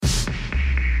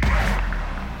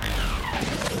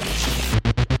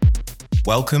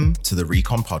Welcome to the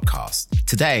Recon Podcast.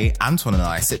 Today, Antoine and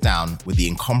I sit down with the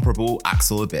incomparable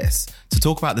Axel Abysse to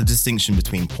talk about the distinction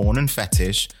between porn and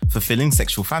fetish, fulfilling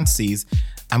sexual fantasies,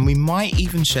 and we might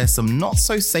even share some not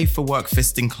so safe for work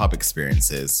fisting club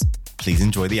experiences. Please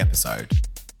enjoy the episode.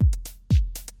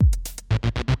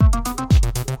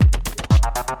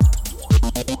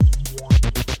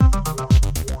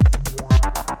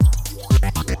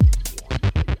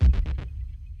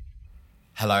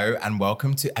 Hello and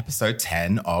welcome to episode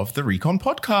 10 of the Recon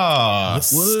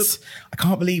Podcast. Whoop. I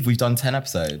can't believe we've done 10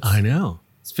 episodes. I know.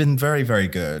 It's been very, very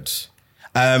good.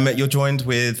 You're joined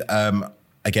with,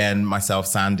 again, myself,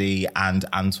 Sandy, and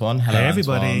Antoine. Hello, Hey,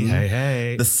 everybody. Antoine.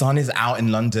 Hey. The sun is out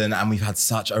in London and we've had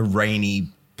such a rainy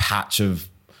patch of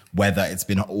weather. It's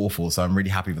been awful, so I'm really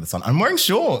happy with the sun. I'm wearing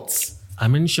shorts.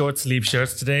 I'm in short sleeve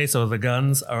shirts today, so the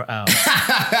guns are out.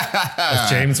 As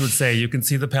James would say, you can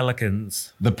see the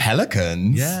pelicans. The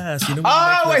pelicans? Yes. You know,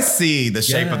 I see the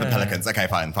shape of the Yeah. pelicans. Okay,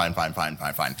 fine.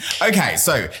 Okay,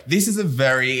 so this is a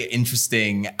very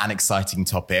interesting and exciting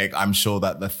topic. I'm sure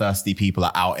that the thirsty people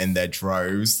are out in their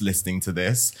droves listening to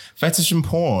this. Fetish and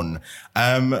porn.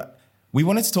 We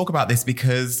wanted to talk about this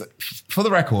because, for the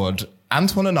record,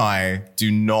 Antoine and I do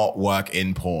not work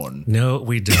in porn. No,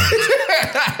 we don't.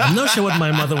 I'm not sure what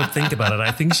my mother would think about it.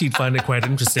 I think she'd find it quite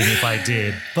interesting if I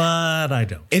did, but I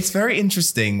don't. It's very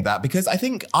interesting that because I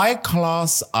think I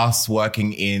class us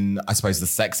working in, I suppose, the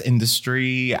sex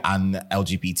industry and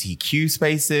LGBTQ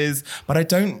spaces, but I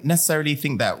don't necessarily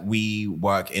think that we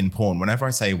work in porn. Whenever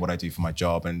I say what I do for my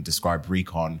job and describe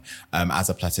Recon as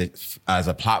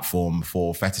a platform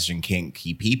for fetish and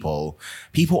kinky people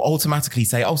automatically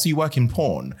say, oh, so you work in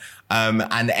porn.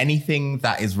 And anything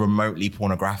that is remotely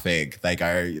pornographic, they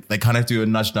kind of do a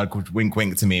nudge, wink,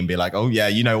 wink to me and be like, oh yeah,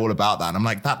 you know all about that. And I'm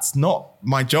like, that's not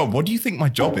my job. What do you think my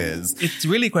job is? It's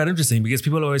really quite interesting because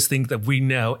people always think that we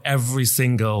know every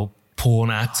single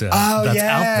porn actor that's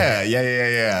out there.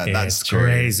 Yeah. That's It's true.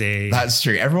 crazy. That's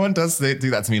true. Everyone does do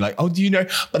that to me. Like, oh, do you know?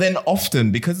 But then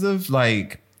often because of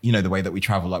like, you know, the way that we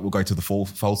travel, like we'll go to the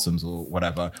Folsoms or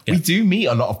whatever. Yeah. We do meet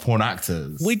a lot of porn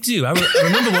actors. We do. I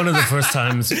remember one of the first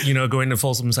times, going to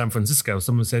Folsom, San Francisco,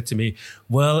 someone said to me,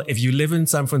 well, if you live in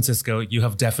San Francisco, you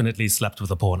have definitely slept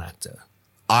with a porn actor.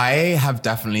 I have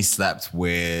definitely slept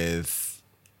with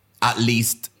at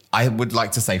least, I would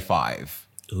like to say 5.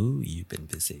 Ooh, you've been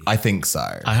busy. I think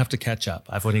so. I have to catch up.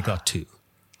 I've only got 2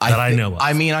 that I know of.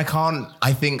 I mean, I can't,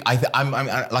 I'm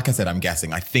like I said, I'm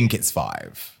guessing. I think it's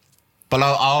 5. But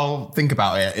I'll think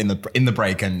about it in the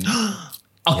break and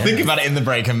think about it in the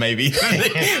break and maybe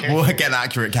we'll get an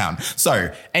accurate count.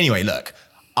 So anyway, look,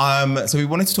 so we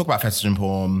wanted to talk about fetish and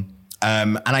porn.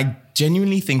 And I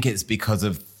genuinely think it's because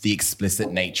of the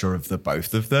explicit nature of the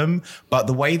both of them. But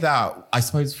the way that I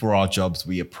suppose for our jobs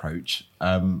we approach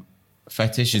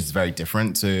fetish is very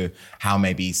different to how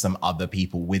maybe some other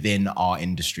people within our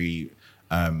industry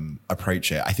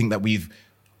approach it. I think that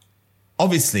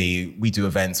obviously, we do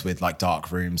events with like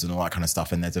dark rooms and all that kind of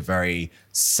stuff. And there's a very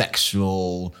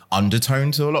sexual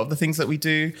undertone to a lot of the things that we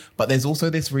do. But there's also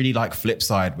this really like flip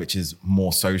side, which is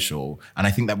more social. And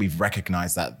I think that we've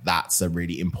recognized that that's a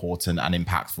really important and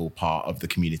impactful part of the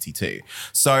community too.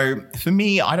 So for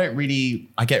me, I'm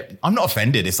not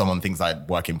offended if someone thinks I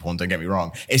work in porn, don't get me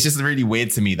wrong. It's just really weird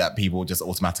to me that people just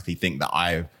automatically think that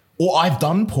I've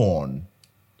done porn.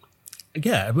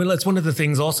 Yeah, well, it's one of the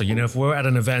things also, if we're at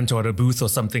an event or at a booth or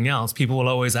something else, people will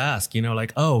always ask,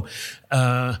 like, oh,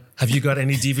 have you got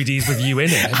any DVDs with you in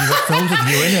it? Have you got films with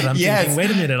you in it? I'm thinking, wait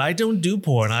a minute, I don't do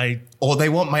porn. Or they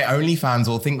want my OnlyFans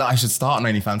or think that I should start an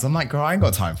OnlyFans. I'm like, girl, I ain't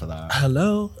got time for that.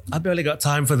 Hello? I barely got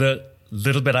time for the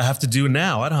little bit I have to do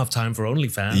now. I don't have time for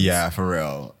OnlyFans. Yeah, for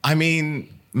real. I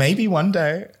mean, maybe one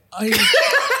day.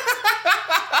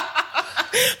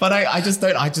 But I just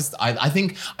don't. I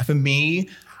think for me,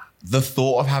 the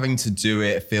thought of having to do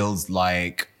it feels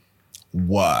like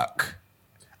work.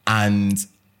 And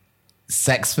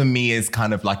sex for me is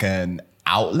kind of like an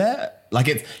outlet. Like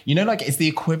it's, it's the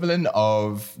equivalent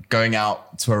of going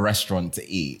out to a restaurant to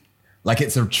eat. Like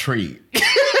it's a treat.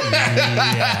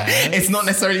 Yes. It's not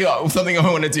necessarily something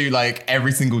I want to do like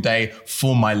every single day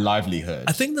for my livelihood.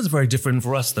 I think that's very different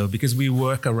for us though, because we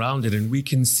work around it and we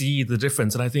can see the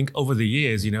difference. And I think over the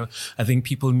years, I think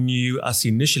people knew us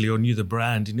initially or knew the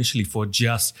brand initially for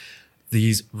just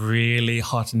these really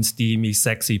hot and steamy,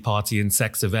 sexy party and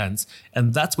sex events.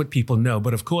 And that's what people know.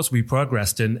 But of course, we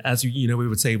progressed. And as we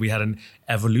would say, we had an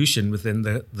evolution within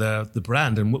the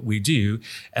brand and what we do.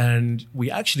 And we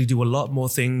actually do a lot more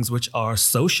things which are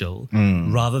social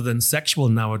rather than sexual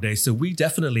nowadays. So we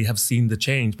definitely have seen the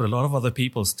change. But a lot of other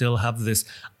people still have this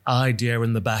idea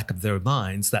in the back of their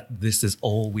minds that this is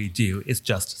all we do. It's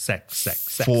just sex.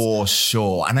 For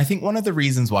sure. And I think one of the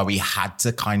reasons why we had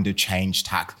to kind of change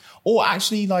tack or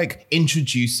actually like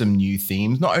introduce some new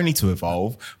themes, not only to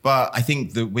evolve, but I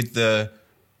think that with the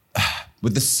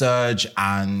surge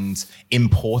and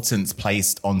importance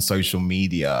placed on social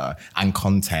media and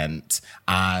content,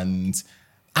 and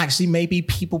actually maybe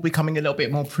people becoming a little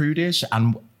bit more prudish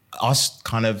and us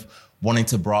kind of wanting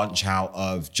to branch out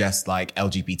of just like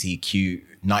LGBTQ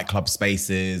nightclub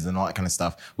spaces and all that kind of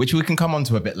stuff, which we can come on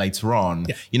to a bit later on.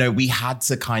 Yeah. You know, we had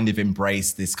to kind of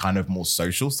embrace this kind of more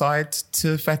social side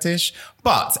to Fetish.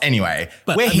 But anyway,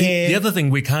 we're here. The other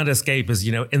thing we can't escape is,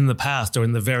 you know, in the past or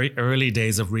in the very early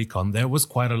days of Recon, there was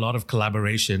quite a lot of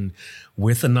collaboration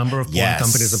with a number of porn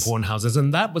companies and porn houses.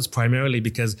 And that was primarily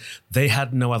because they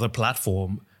had no other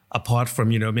platform apart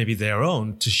from, you know, maybe their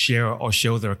own to share or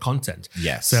show their content.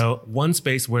 Yes. So one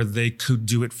space where they could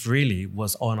do it freely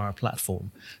was on our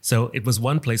platform. So it was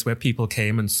one place where people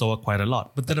came and saw quite a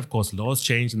lot. But then, of course, laws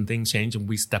changed and things changed and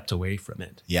we stepped away from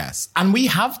it. Yes. And we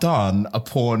have done a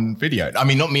porn video. I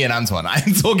mean, not me and Antoine.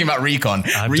 I'm talking about Recon.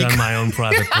 I've done my own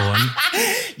private porn.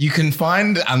 You can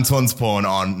find Antoine's porn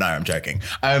on... No, I'm joking.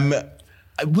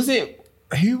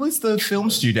 Who was the film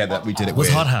studio that we did it with?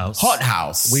 Hot House. Hot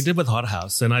House. We did with Hot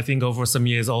House. And I think over some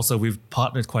years also we've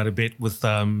partnered quite a bit with,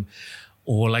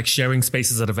 or like sharing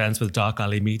spaces at events with Dark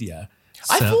Alley Media.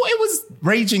 I thought it was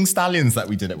Raging Stallions that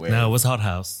we did it with. No, it was Hot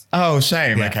House. Oh,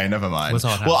 shame. Yeah. Okay, never mind. It was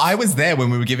Hot House. Well, I was there when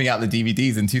we were giving out the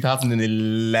DVDs in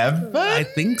 2011. I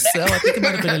think so. I think it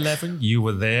might have been 11. You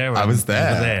were there. I was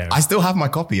there. I still have my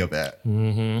copy of it.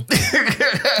 Mm-hmm.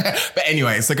 But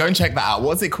anyway, so go and check that out.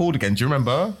 What's it called again? Do you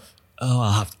remember?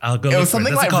 Oh, I'll go. It was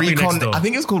something like Recon. I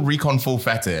think it was called Recon Full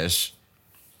Fetish.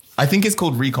 I think it's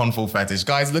called Recon Full Fetish.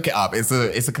 Guys, look it up. It's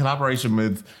a collaboration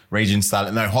with Raging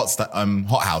Stallion. No,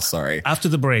 Hot House. Sorry. After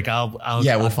the break, I'll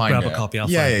find grab a copy.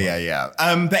 Yeah.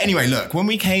 But anyway, look, when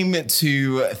we came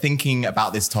to thinking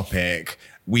about this topic,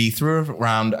 we threw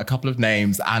around a couple of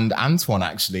names and Antoine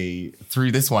actually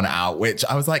threw this one out, which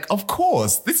I was like, of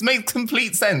course, this makes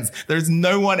complete sense. There is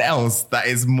no one else that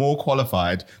is more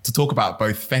qualified to talk about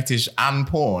both fetish and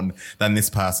porn than this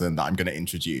person that I'm going to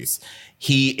introduce.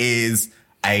 He is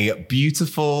a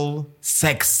beautiful,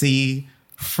 sexy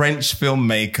French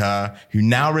filmmaker who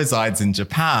now resides in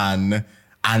Japan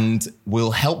and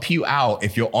will help you out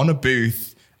if you're on a booth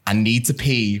and need to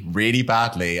pee really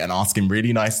badly and ask him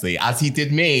really nicely, as he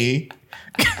did me.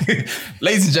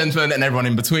 Ladies and gentlemen and everyone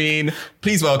in between,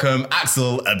 please welcome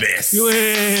Axel Abysse.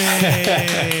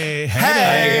 Hey.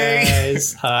 Hi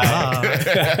guys. Hi.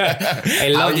 I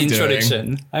love the introduction.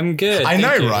 Doing? I'm good. I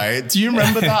know, right? Do you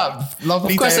remember that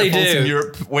lovely day of Pulse in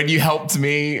Europe when you helped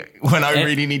me when I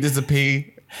really needed to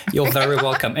pee? You're very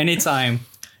welcome. Anytime.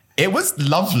 It was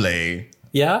lovely.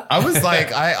 Yeah. I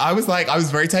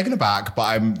was very taken aback,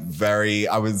 but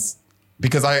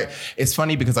it's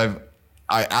funny because at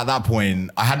that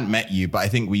point I hadn't met you, but I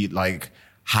think we like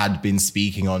had been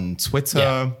speaking on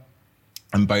Twitter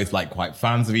and both like quite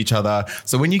fans of each other.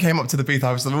 So when you came up to the booth,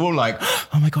 I was all like,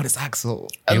 oh my God, it's Axel.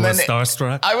 And you were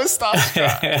starstruck? I was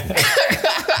starstruck.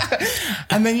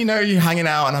 And then, you know, you're hanging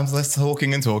out and I'm just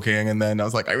talking. And then I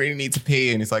was like, I really need to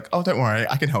pee. And he's like, oh, don't worry,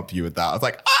 I can help you with that. I was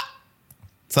like, ah.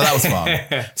 So that was fun.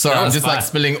 Sorry, I'm just like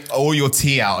spilling all your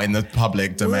tea out in the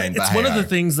public domain. It's one of the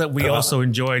things that we also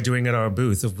enjoy doing at our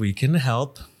booth. If we can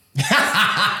help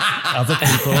other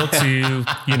people to,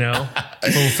 you know,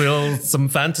 fulfill some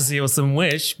fantasy or some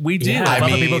wish, we do. Yeah. If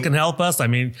other people can help us, I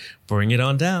mean, bring it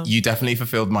on down. You definitely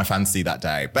fulfilled my fantasy that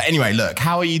day. But anyway, look,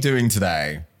 how are you doing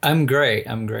today? I'm great.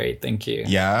 Thank you.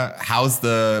 Yeah. How's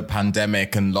the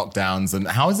pandemic and lockdowns and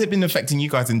how has it been affecting you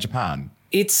guys in Japan?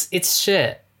 It's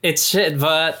shit. It's shit,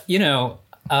 but, you know,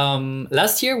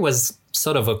 last year was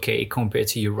sort of okay compared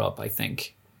to Europe, I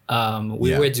think.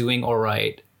 We were doing all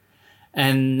right.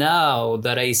 And now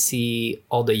that I see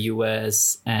all the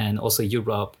US and also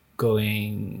Europe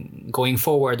going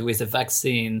forward with the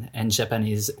vaccine and Japan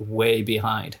is way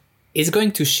behind, it's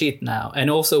going to shit now. And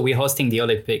also we're hosting the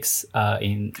Olympics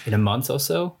in a month or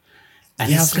so.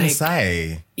 And I was going to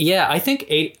say. Yeah, I think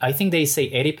they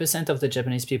say 80% of the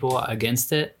Japanese people are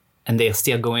against it. And they're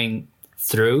still going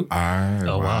through.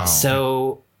 Oh, wow.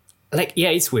 So, like, yeah,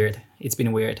 it's weird. It's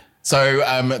been weird. So,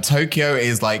 Tokyo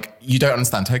is like, you don't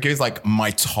understand. Tokyo is like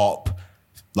my top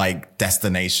like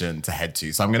destination to head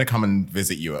to. So I'm going to come and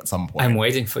visit you at some point. I'm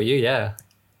waiting for you. Yeah.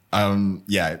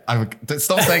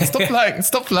 Stop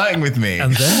flirting with me.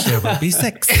 And then there will be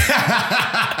 6.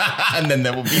 And then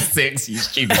there will be 6, you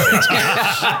stupid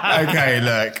bitch. Okay,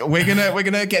 look, we're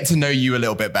gonna get to know you a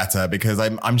little bit better, because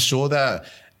I'm sure that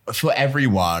for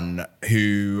everyone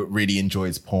who really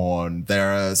enjoys porn,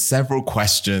 there are several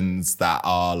questions that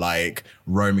are like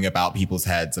roaming about people's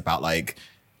heads about, like,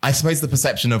 I suppose the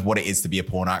perception of what it is to be a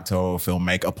porn actor or a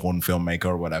porn filmmaker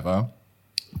or whatever.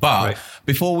 But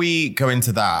before we go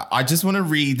into that, I just want to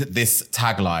read this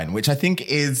tagline, which I think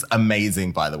is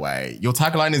amazing, by the way. Your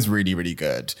tagline is really, really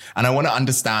good. And I want to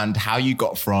understand how you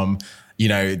got from, you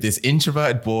know, this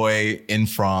introverted boy in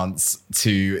France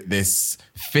to this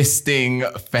fisting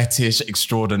fetish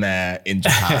extraordinaire in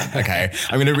Japan. Okay.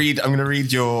 I'm going to read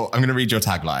your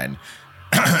tagline.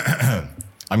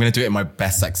 I'm going to do it in my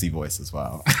best sexy voice as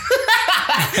well.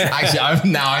 Actually,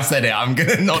 now I've said it, I'm going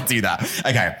to not do that.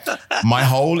 Okay. My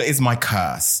hole is my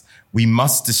curse. We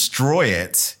must destroy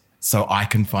it so I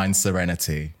can find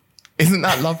serenity. Isn't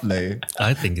that lovely?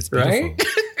 I think it's beautiful. Right?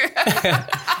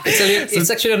 It's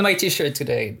actually on my t-shirt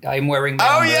today. I'm wearing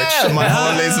my own merch. Yeah, my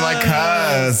hole is my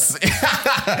curse.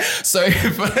 So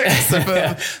for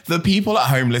the people at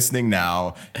home listening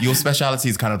now, your speciality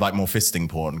is kind of like more fisting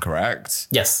porn, correct?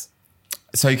 Yes.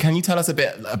 So can you tell us a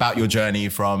bit about your journey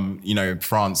from, you know,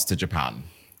 France to Japan?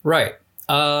 Right.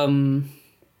 Where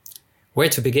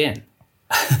to begin?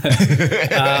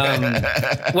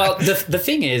 Well, the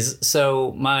thing is,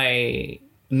 so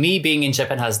me being in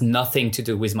Japan has nothing to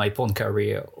do with my porn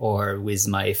career or with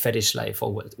my fetish life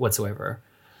or whatsoever.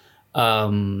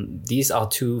 These are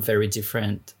two very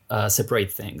different,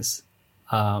 separate things.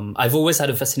 I've always had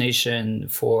a fascination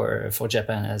for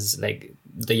Japan as like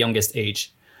the youngest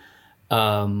age.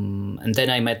 And then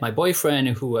I met my boyfriend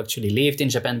who actually lived in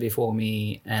Japan before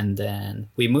me. And then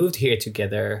we moved here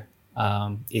together.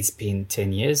 It's been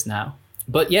 10 years now.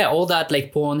 But yeah, all that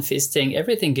like porn, fisting,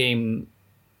 everything came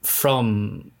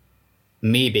from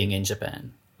me being in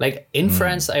Japan. Like in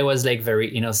France, I was like very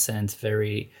innocent,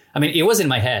 it was in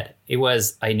my head. It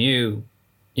was, I knew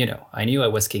I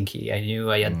was kinky. I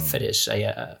knew I had fetish.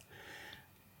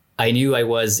 I knew I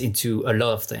was into a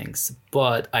lot of things,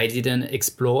 but I didn't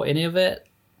explore any of it,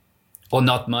 or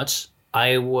not much.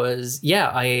 I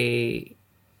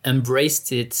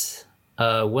embraced it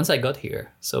once I got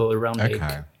here. So around like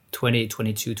 20,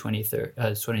 22,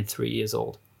 23 years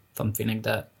old, something like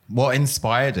that. What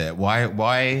inspired it?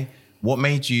 Why? What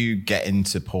made you get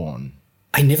into porn?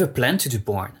 I never planned to do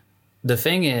porn. The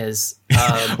thing is,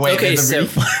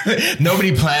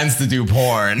 nobody plans to do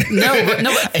porn.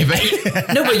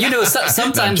 But you know,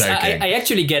 sometimes I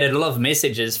actually get a lot of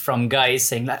messages from guys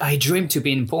saying like, I dream to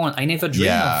be in porn. I never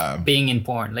dreamed of being in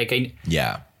porn. Like I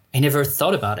never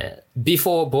thought about it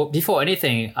before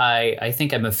anything. I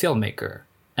think I'm a filmmaker.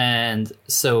 And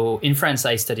so in France,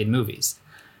 I studied movies.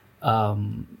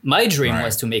 My dream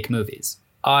was to make movies.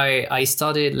 I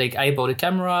started, like, I bought a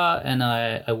camera and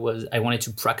I wanted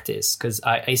to practice because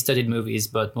I studied movies,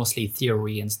 but mostly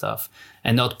theory and stuff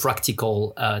and not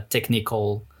practical,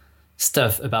 technical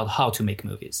stuff about how to make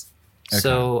movies. Okay.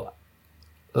 So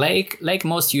like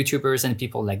most YouTubers and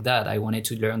people like that, I wanted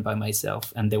to learn by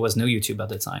myself, and there was no YouTube at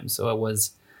the time. So I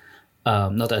was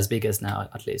not as big as now,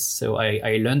 at least. So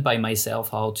I learned by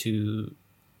myself how to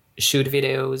shoot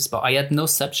videos, but I had no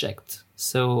subject.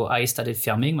 So I started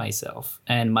filming myself,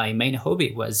 and my main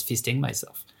hobby was fisting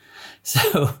myself.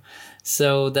 So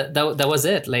that was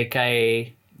it. Like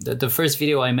the first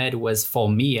video I made was for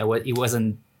me. I was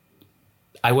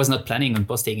not planning on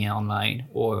posting it online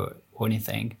or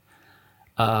anything.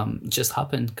 Just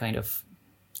happened kind of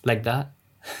like that.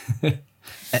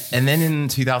 And then in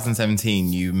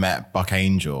 2017, you met Buck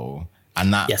Angel.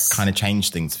 And that kind of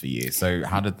changed things for you. So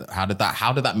how did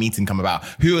that meeting come about?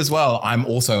 Who as well, I'm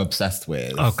also obsessed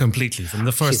with. Oh, completely. From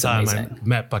the first time I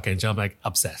met Buck Angel, I'm like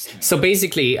obsessed. So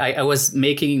basically, I was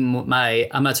making my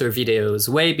amateur videos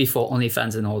way before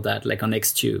OnlyFans and all that, like on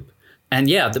Xtube. And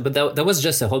yeah, but that was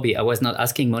just a hobby. I was not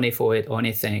asking money for it or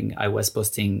anything. I was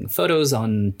posting photos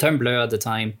on Tumblr at the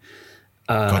time.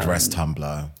 God rest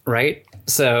Tumblr. Right?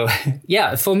 So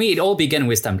yeah, for me, it all began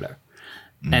with Tumblr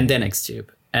and then Xtube.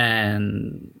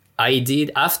 And I did,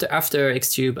 after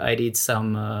Xtube, I did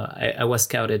some, I was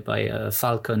scouted by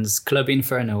Falcon's Club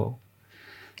Inferno.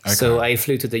 Okay. So I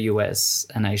flew to the US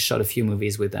and I shot a few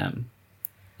movies with them.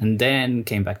 And then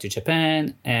came back to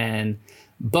Japan, and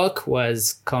Buck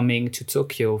was coming to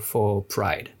Tokyo for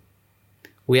Pride.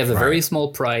 We have a very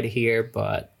small Pride here,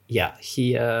 but yeah,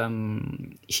 he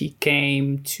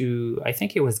came to, I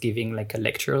think he was giving like a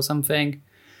lecture or something.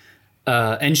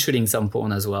 and shooting some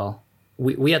porn as well.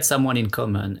 We had someone in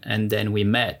common, and then we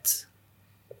met,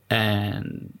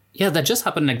 and yeah, that just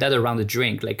happened like that around a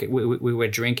drink. Like we were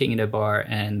drinking in a bar,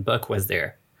 and Buck was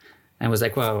there, and was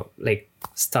like, "Wow, like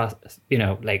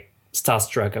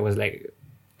starstruck." I was like,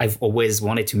 "I've always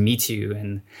wanted to meet you,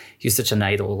 and you're such an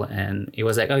idol." And he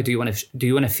was like, "Oh, do you want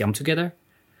to film together?"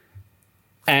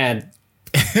 And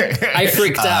I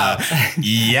freaked out.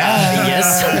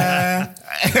 Yes.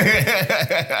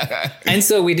 And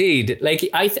so we did. Like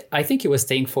I think he was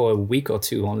staying for a week or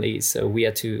two only. So we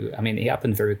had to. I mean, it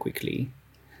happened very quickly.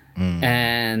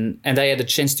 And I had a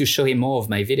chance to show him more of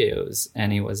my videos,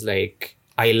 and he was like,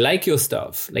 "I like your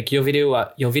stuff. Like your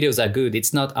videos are good.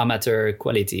 It's not amateur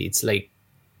quality. It's like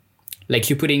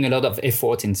you're putting a lot of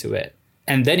effort into it."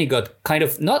 And then he got kind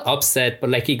of not upset, but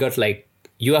like he got like,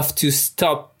 "You have to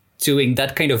stop doing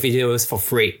that kind of videos for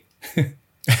free."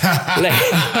 Because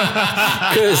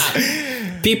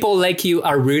people like you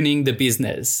are ruining the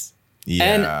business.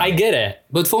 Yeah. And I get it.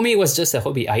 But for me, it was just a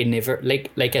hobby. I never,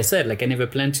 like I said, like I never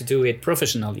planned to do it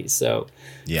professionally. So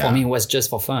for me, it was just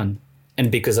for fun.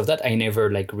 And because of that, I never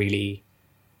like really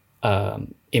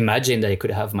imagined I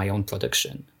could have my own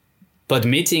production. But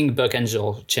meeting Buck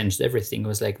Angel changed everything. It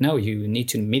was like, no, you need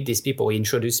to meet these people. He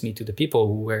introduced me to the people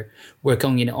who were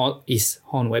working on his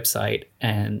own website.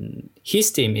 And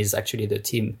his team is actually the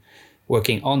team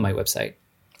working on my website.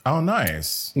 Oh,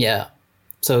 nice. Yeah.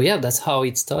 So yeah, that's how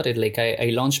it started. Like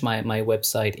I launched my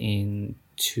website in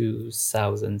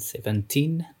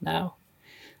 2017 now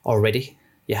already.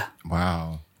 Yeah.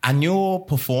 Wow. And your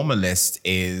performer list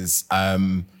is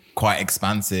quite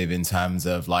expansive in terms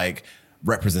of like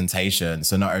representation.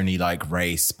 So not only like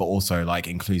race, but also like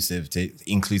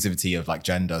inclusivity of like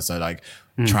gender. So like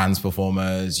trans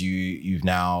performers, you've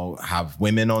now have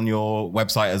women on your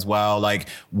website as well. Like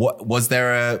was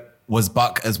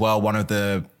Buck as well one of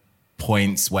the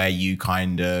points where you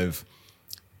kind of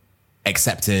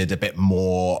accepted a bit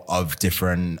more of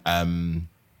different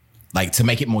like to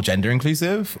make it more gender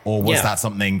inclusive, or was that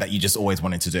something that you just always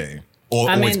wanted to do or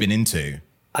always been into?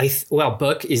 Well,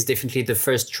 Buck is definitely the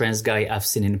first trans guy I've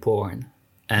seen in porn.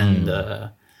 And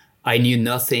I knew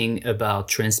nothing about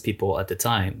trans people at the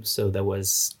time. So that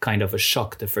was kind of a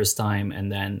shock the first time.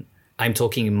 And then I'm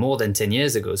talking more than 10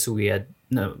 years ago. So we had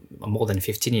more than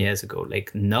 15 years ago,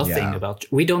 like nothing about,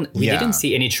 we didn't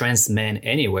see any trans men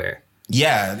anywhere.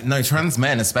 Yeah, no, trans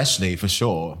men especially, for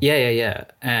sure. Yeah.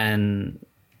 And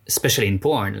especially in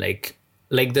porn, like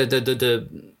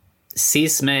the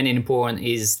cis men in porn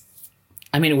is,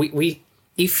 I mean, we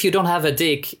if you don't have a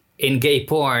dick in gay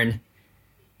porn,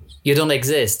 you don't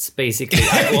exist, basically.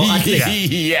 Well, at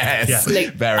least, yes,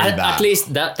 like, at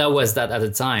least that was that at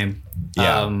the time.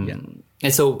 And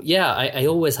so, I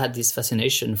always had this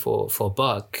fascination for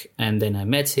Buck, and then I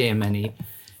met him, and he,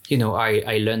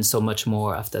 I learned so much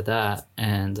more after that.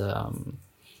 And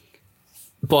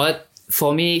but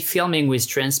for me, filming with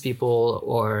trans people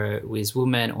or with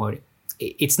women, or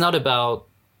it's not about.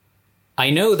 I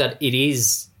know that it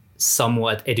is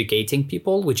somewhat educating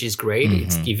people, which is great. Mm-hmm.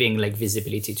 It's giving like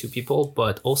visibility to people,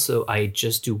 but also I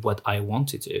just do what I want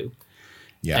to do.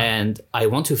 Yeah. And I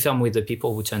want to film with the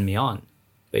people who turn me on,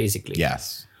 basically.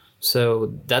 Yes.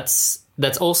 So that's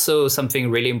also something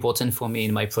really important for me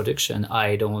in my production.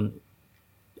 I don't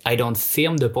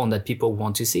film the porn that people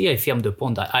want to see. I film the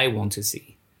porn that I want to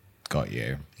see. Got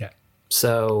you. Yeah.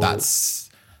 So that's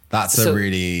a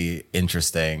really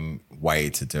interesting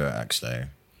way to do it, actually.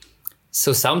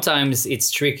 So sometimes it's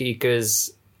tricky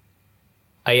because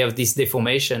I have this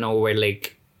deformation, or where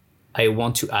like I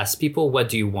want to ask people, what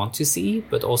do you want to see?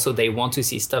 But also they want to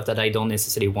see stuff that I don't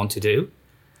necessarily want to do.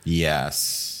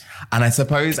 Yes. And I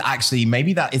suppose actually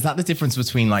maybe is that the difference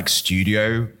between like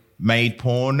studio made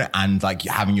porn and like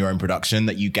having your own production,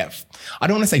 that you get, I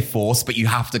don't want to say forced, but you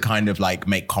have to kind of like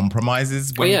make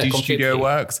compromises when you do studio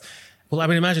works. Well, I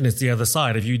mean, imagine it's the other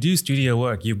side. If you do studio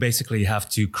work, you basically have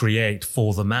to create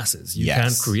for the masses. You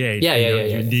can't create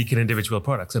unique and individual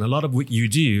products. And a lot of what you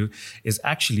do is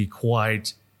actually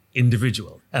quite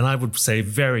individual. And I would say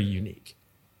very unique.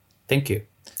 Thank you.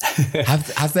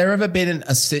 Has there ever been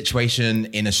a situation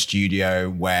in a studio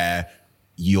where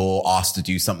you're asked to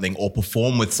do something or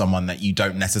perform with someone that you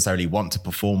don't necessarily want to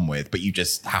perform with, but you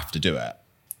just have to do it?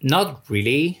 Not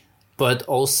really, but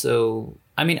also...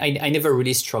 I mean, I never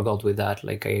really struggled with that.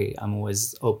 Like I'm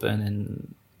always open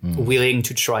and willing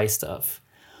to try stuff.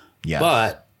 Yeah.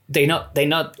 But they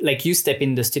not like you step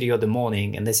in the studio in the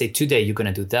morning and they say, today you're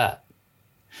gonna do that.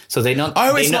 So they not.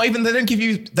 Oh, it's not even. They don't give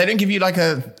you like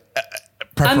a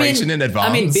preparation in advance.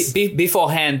 I mean,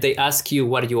 beforehand they ask you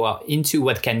what you are into,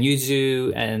 what can you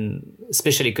do, and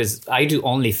especially because I do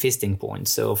only fisting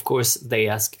points. So of course they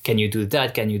ask, can you do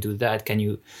that? Can you do that? Can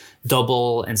you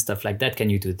double and stuff like that? Can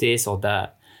you do this or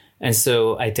that? And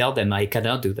so I tell them I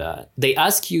cannot do that. They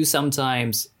ask you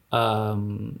sometimes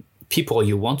people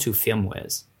you want to film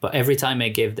with, but every time I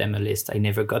gave them a list, I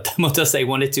never got the models I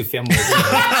wanted to film with.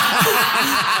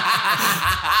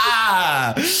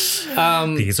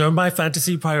 These are my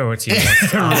fantasy priorities.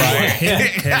 Right. Him,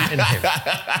 and him.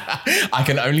 I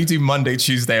can only do Monday,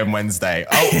 Tuesday, and Wednesday.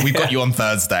 Oh, we got you on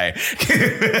Thursday.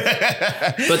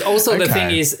 But also the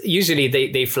thing is, usually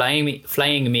they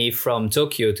flying me from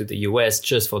Tokyo to the US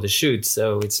just for the shoot.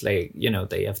 So it's like,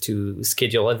 they have to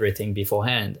schedule everything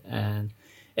beforehand. And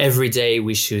every day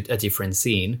we shoot a different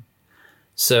scene.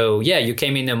 So yeah, you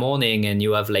came in the morning and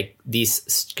you have like this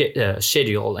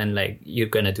schedule and like you're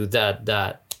going to do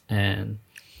that. And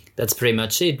that's pretty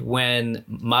much it. When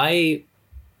my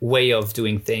way of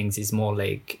doing things is more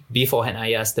like beforehand,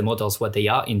 I ask the models what they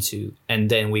are into, and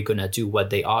then we're going to do what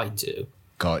they are into.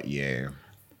 Got you.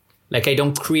 Like I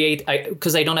don't create,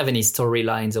 because I don't have any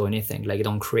storylines or anything. Like I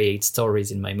don't create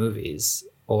stories in my movies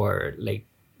or like,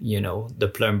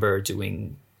 the plumber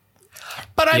doing.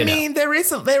 But I mean, there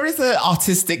is an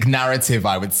artistic narrative,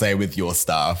 I would say, with your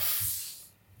stuff.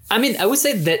 I mean, I would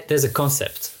say that there's a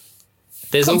concept.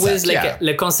 There's always like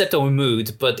a concept or a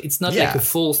mood, but it's not like a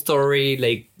full story,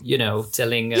 like,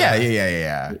 telling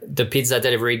the pizza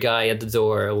delivery guy at the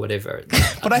door or whatever.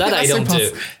 But I don't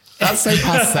do. That's so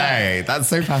passe. That's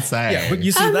so passe. Yeah, but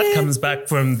you see, that comes back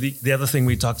from the other thing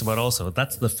we talked about also.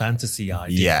 That's the fantasy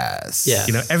idea. Yes. Yeah.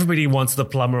 Everybody wants the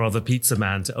plumber or the pizza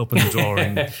man to open the door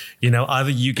and,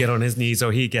 either you get on his knees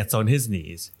or he gets on his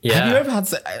knees. Yeah. Have you ever had,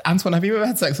 Antoine, have you ever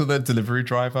had sex with a delivery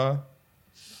driver?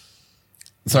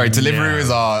 Sorry, Deliveroo's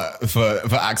are, for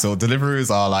Axel, Deliveroo's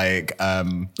are like... I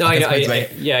know.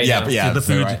 The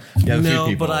food. Right. Yeah, the no,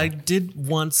 food people. but I did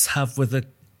once have with a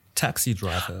taxi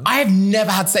driver. I have never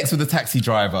had sex with a taxi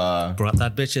driver. Brought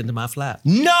that bitch into my flat.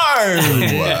 No!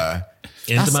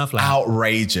 Into my flat.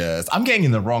 Outrageous. I'm getting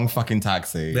in the wrong fucking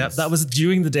taxi. That was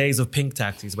during the days of pink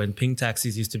taxis, when pink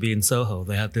taxis used to be in Soho.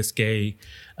 They had this gay,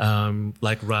 run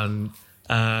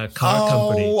car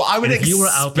company. Oh, I would if you were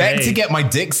out late, expect to get my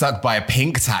dick sucked by a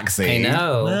pink taxi. I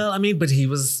know. Well, I mean, but he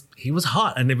was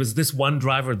hot, and it was this one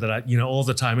driver that I, all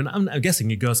the time. And I'm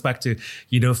guessing it goes back to,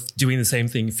 doing the same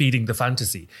thing, feeding the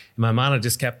fantasy. In my mind,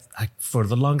 for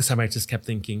the longest time, I just kept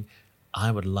thinking, I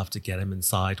would love to get him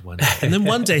inside one day. And then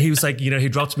one day he was like, he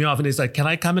dropped me off and he's like, can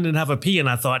I come in and have a pee? And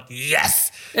I thought,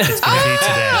 yes, it's going to be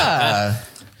today.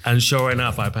 And sure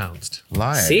enough, I pounced.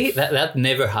 Live. See, that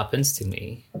never happens to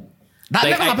me. That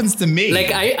never happens to me.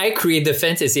 Like I create the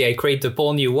fantasy, I create the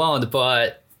porn you want,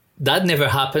 but that never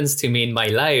happens to me in my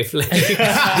life. Like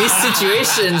these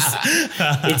situations,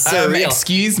 it's so real.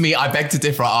 Excuse me, I beg to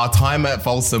differ. Our time at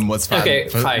Folsom was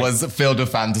filled with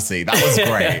fantasy. That was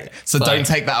great. So don't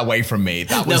take that away from me.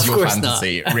 That was your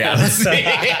fantasy reality.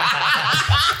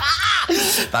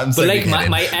 But like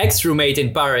my ex-roommate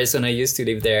in Paris when I used to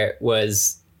live there it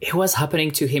was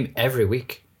happening to him every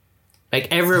week. Like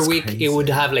every week crazy. It would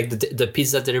have like the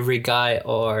pizza delivery guy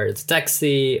or the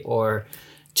taxi or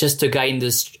just a guy in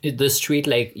the street,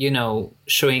 like,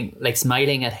 showing, like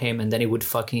smiling at him, and then he would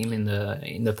fuck him in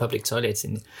the public toilets.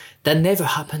 And that never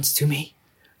happens to me.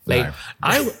 Like no.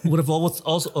 I would have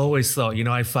always thought,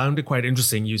 I found it quite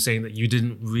interesting, you saying that you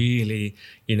didn't really,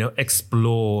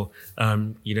 explore,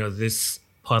 this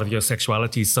part of your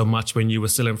sexuality so much when you were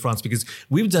still in France, because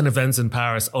we've done events in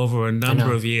Paris over a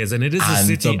number of years, and it is a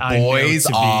city the boys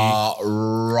are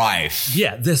rife.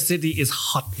 Yeah, the city is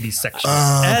hotly sexual,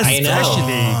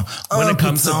 especially when it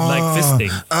comes to like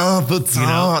fisting.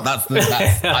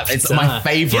 It's my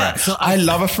favorite. Yeah, so I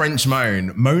love a French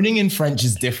moan. Moaning in French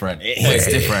is different. It hits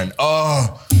different.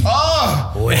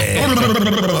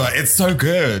 It's so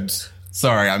good.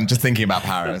 Sorry, I'm just thinking about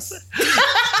Paris.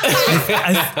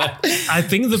 I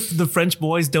think the French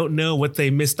boys don't know what they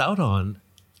missed out on.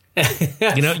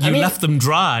 Left them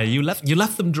dry. You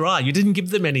left them dry. You didn't give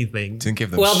them anything. Didn't give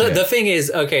them well, shit. the thing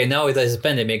is, okay, now there's a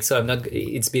pandemic, so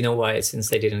it's been a while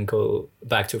since I didn't go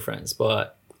back to France.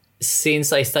 But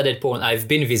since I started porn, I've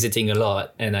been visiting a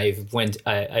lot, and I've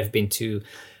been to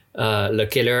Le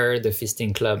Killer, the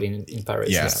fisting club in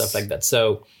Paris and stuff like that.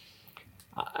 So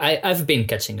I've been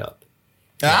catching up.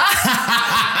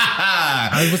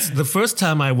 The first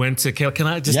time I went to Keller, can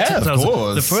I just? Yeah, of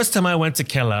course. The first time I went to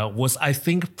Keller was, I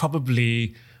think,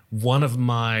 probably one of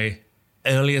my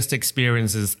earliest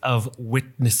experiences of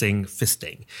witnessing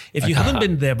fisting. If you haven't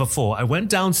been there before, I went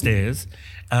downstairs.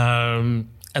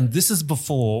 And this is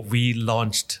before we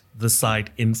launched the site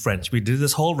in French. We did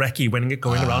this whole recce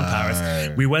going around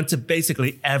Paris. We went to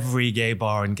basically every gay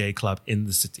bar and gay club in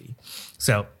the city.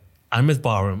 So I'm with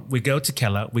Barham. We go to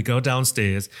Keller. We go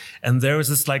downstairs. And there is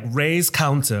this like raised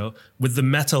counter with the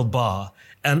metal bar.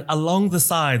 And along the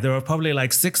side, there are probably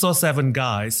like 6 or 7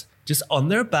 guys just on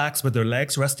their backs with their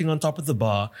legs resting on top of the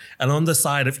bar. And on the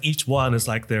side of each one is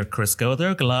like their Crisco,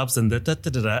 their gloves, and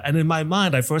da-da-da-da-da. And in my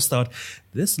mind, I first thought,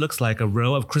 this looks like a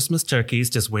row of Christmas turkeys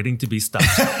just waiting to be stuffed.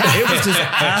 It was just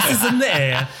asses in the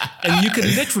air. And you could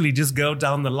literally just go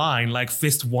down the line like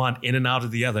fist one in and out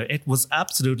of the other. It was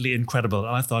absolutely incredible.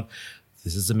 And I thought,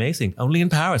 this is amazing. Only in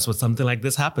Paris would something like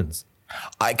this happens.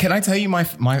 Can I tell you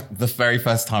the very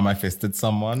first time I fisted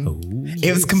someone? Ooh,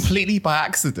 it was completely by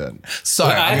accident. So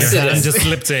your hand just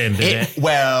slipped in, did it?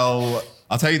 Well,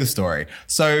 I'll tell you the story.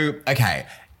 So, okay,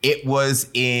 it was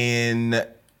the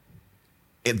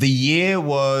year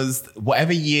was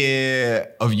whatever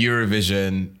year of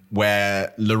Eurovision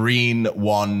where Loreen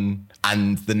won,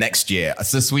 and the next year,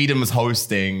 so Sweden was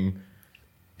hosting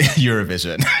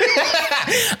Eurovision.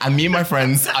 And me and my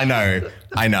friends, I know,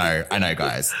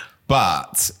 guys.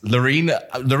 But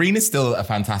Loreen is still a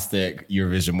fantastic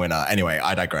Eurovision winner. Anyway,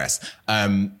 I digress.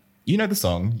 You know the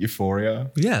song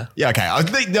Euphoria? Yeah. Yeah. Okay.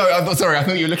 Sorry. I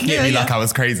thought you were looking at me like I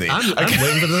was crazy. I'm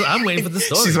waiting for the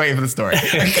story. She's waiting for the story.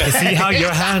 To see how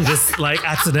your hand just like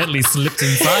accidentally slipped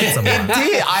inside someone. It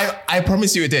did. I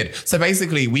promise you it did. So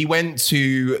basically, we went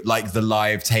to like the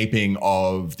live taping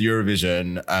of the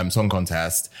Eurovision Song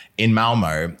Contest in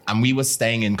Malmo, and we were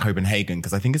staying in Copenhagen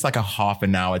because I think it's like a half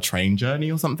an hour train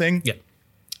journey or something. Yeah.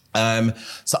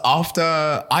 So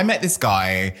after I met this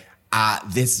guy at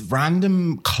this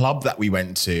random club that we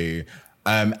went to,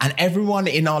 and everyone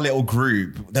in our little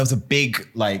group, there was a big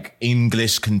like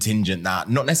English contingent that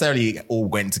not necessarily all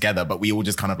went together, but we all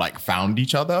just kind of like found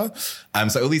each other.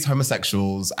 So all these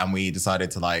homosexuals, and we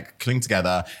decided to like cling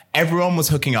together. Everyone was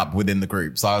hooking up within the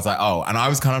group. So I was like, oh, and I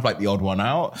was kind of like the odd one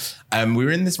out. We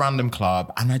were in this random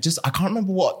club, and I can't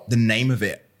remember what the name of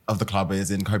the club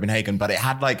is in Copenhagen, but it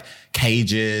had like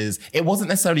cages. It wasn't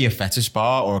necessarily a fetish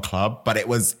bar or a club, but it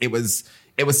was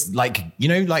like, you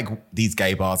know, like these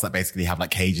gay bars that basically have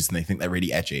like cages and they think they're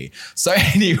really edgy. So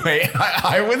anyway,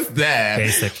 I was there.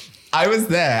 Basic. I was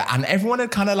there, and everyone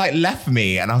had kind of like left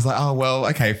me, and I was like, oh, well,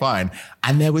 okay, fine.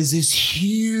 And there was this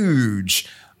huge,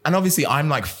 and obviously I'm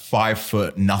like 5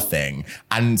 foot nothing.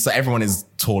 And so everyone is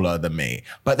taller than me.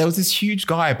 But there was this huge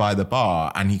guy by the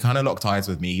bar, and he kind of locked eyes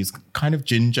with me. He's kind of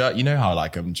ginger. You know how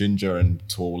like I'm ginger and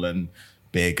tall and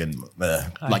big and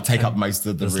like take up most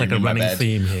of the room. It's like a running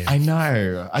theme here. I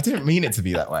know. I didn't mean it to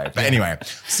be that way. But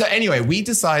anyway, we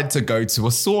decided to go to a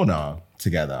sauna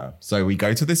together. So we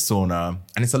go to this sauna,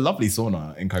 and it's a lovely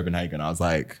sauna in Copenhagen. I was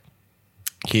like,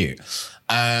 cute.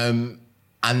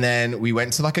 And then we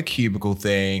went to like a cubicle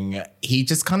thing. He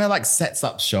just kind of like sets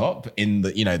up shop in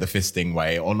the, you know, the fisting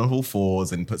way on all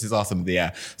fours and puts his ass in the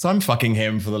air. So I'm fucking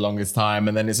him for the longest time.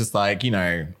 And then it's just like, you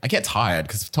know, I get tired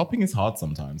because topping is hard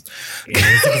sometimes.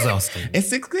 It's exhausting.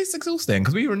 It's exhausting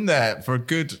because we were in there for a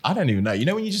good, I don't even know. You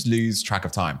know, when you just lose track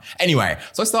of time. Anyway,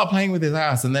 so I start playing with his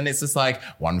ass, and then it's just like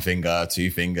 1 finger, 2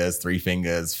 fingers, 3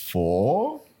 fingers,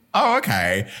 4. Oh,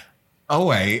 okay. Oh,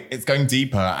 wait, it's going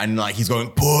deeper. And like, he's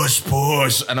going push.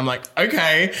 And I'm like,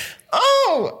 okay.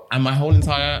 Oh, and my whole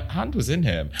entire hand was in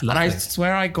him. Lovely. And I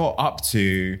swear I got up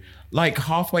to like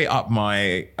halfway up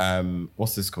my,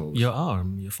 what's this called? Your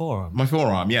forearm. My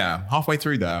forearm, yeah. Halfway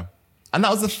through there. And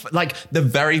that was the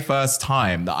very first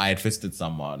time that I had fisted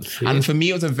someone. And for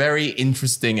me, it was a very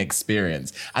interesting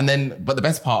experience. And then, but the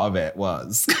best part of it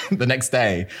was the next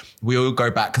day we all go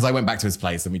back, because I went back to his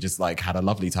place and we just like had a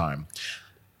lovely time.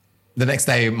 The next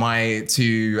day, my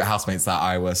 2 housemates that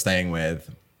I was staying with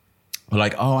were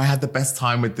like, oh, I had the best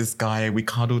time with this guy. We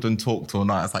cuddled and talked all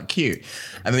night. I was like, cute.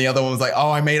 And then the other one was like,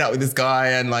 oh, I made out with this guy,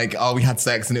 and like, oh, we had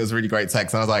sex and it was really great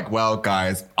sex. And I was like, well,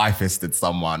 guys, I fisted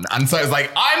someone. And so it was like,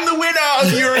 I'm the winner of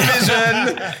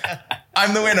Eurovision.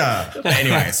 I'm the winner. But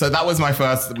anyway, so that was my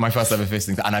first ever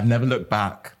fisting, and I've never looked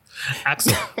back.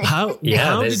 Axel, how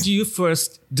did you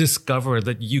first discover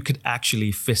that you could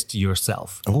actually fist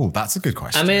yourself? Oh, that's a good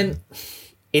question. I mean,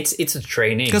 it's a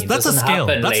training. Because that's a skill.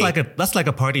 That's like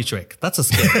a party trick. That's a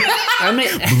skill. I mean,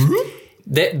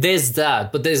 there's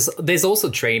that, but there's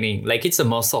also training. Like, it's a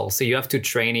muscle, so you have to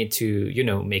train it to, you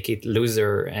know, make it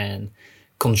looser and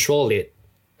control it.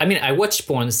 I mean, I watched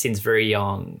porn since very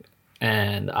young.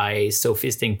 And I saw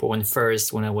fisting porn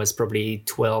first when I was probably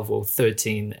 12 or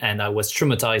 13, and I was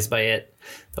traumatized by it.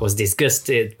 I was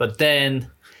disgusted, but then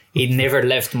it never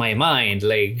left my mind.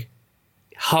 Like,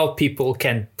 how people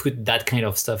can put that kind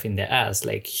of stuff in their ass,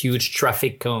 like huge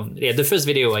traffic cone. Yeah, the first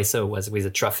video I saw was with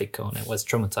a traffic cone. I was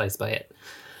traumatized by it.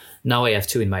 Now I have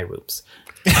 2 in my rooms.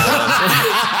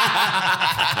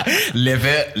 Live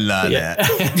it, learn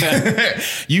it.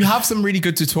 You have some really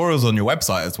good tutorials on your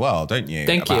website as well, don't you?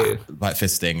 Thank you. Like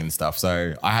fisting and stuff.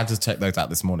 So I had to check those out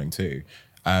this morning too.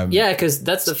 Yeah, because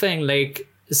that's the thing. Like,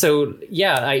 so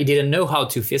yeah, I didn't know how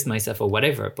to fist myself or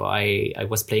whatever, but I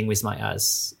was playing with my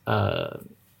ass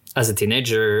as a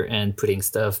teenager and putting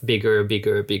stuff bigger,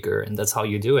 and that's how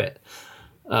you do it.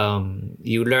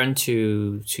 You learn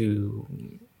to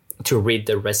read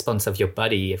the response of your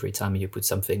body every time you put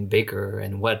something bigger,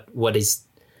 and what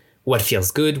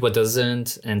feels good, what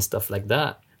doesn't, and stuff like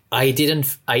that. I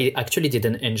actually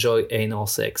didn't enjoy anal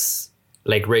sex,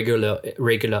 like regular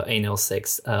anal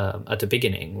sex at the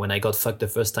beginning. When I got fucked the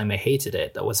first time, I hated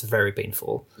it. That was very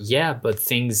painful. Yeah, but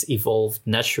things evolved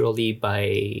naturally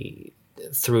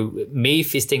through me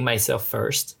fisting myself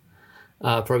first,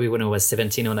 probably when I was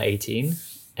 17 or 18.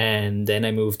 And then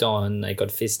I moved on. I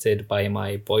got fisted by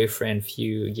my boyfriend a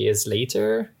few years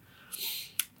later.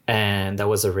 And that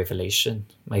was a revelation.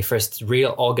 My first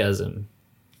real orgasm.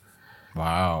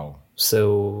 Wow.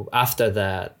 So after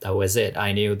that was it.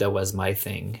 I knew that was my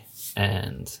thing.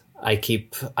 And I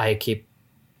keep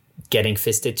getting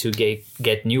fisted to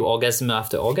get new orgasm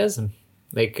after orgasm.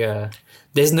 Like,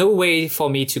 there's no way for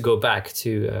me to go back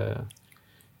to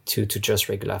just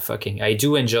regular fucking. I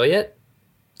do enjoy it,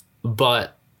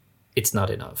 but it's not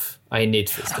enough. I need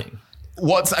fisting.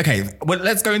 Okay, well,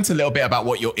 let's go into a little bit about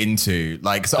what you're into.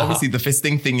 Like, so obviously the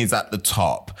fisting thing is at the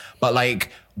top, but like,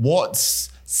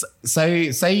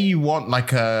 say you want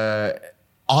like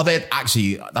are there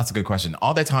actually, that's a good question.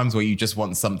 Are there times where you just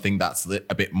want something that's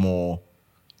a bit more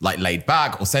like laid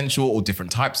back or sensual, or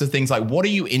different types of things? Like, what are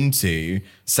you into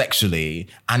sexually?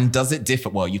 And does it differ?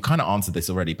 Well, you kind of answered this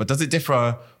already, but does it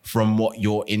differ from what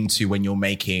you're into when you're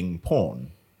making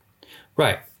porn?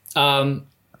 Right.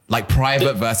 Like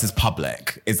private versus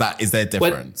public. Is there a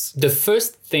difference? Well, the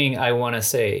first thing I want to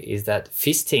say is that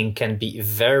fisting can be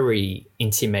very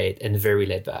intimate and very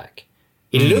laid back.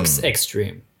 It looks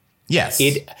extreme. Yes.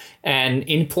 And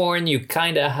in porn, you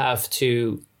kind of have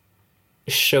to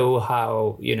show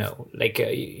how, like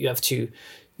you have to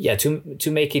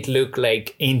make it look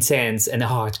like intense and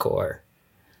hardcore.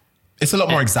 It's a lot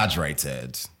more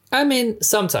exaggerated. I mean,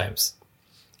 sometimes.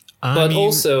 But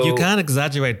also, you can't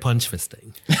exaggerate punch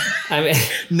fisting. I mean,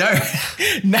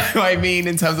 no, I mean,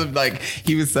 in terms of like,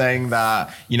 he was saying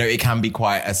that, it can be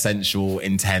quite a sensual,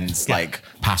 intense, like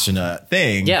passionate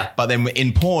thing. Yeah. But then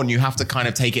in porn, you have to kind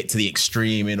of take it to the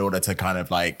extreme in order to kind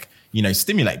of like,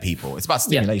 stimulate people. It's about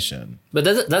stimulation. Yeah.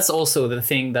 But that's also the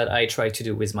thing that I try to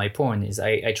do with my porn is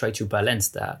I try to balance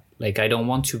that. Like, I don't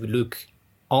want to look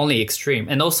only extreme.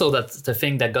 And also that's the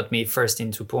thing that got me first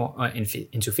into porn,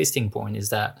 into fisting porn, is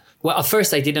that, well, at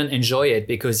first I didn't enjoy it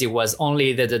because it was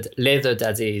only the leather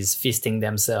daddies fisting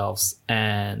themselves.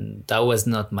 And that was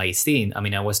not my scene. I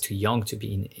mean, I was too young to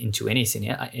be into anything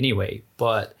anyway.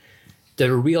 But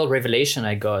the real revelation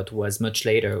I got was much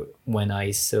later when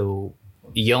I saw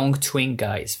young twin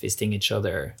guys fisting each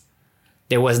other.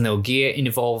 There was no gear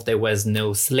involved. There was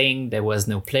no sling. There was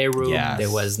no playroom. Yes.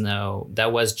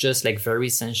 That was just like very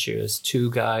sensuous.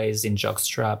 2 guys in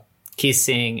jockstrap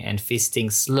kissing and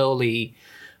fisting slowly.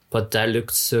 But that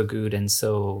looked so good and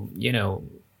so,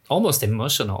 almost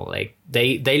emotional. Like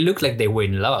they looked like they were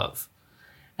in love.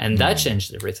 And that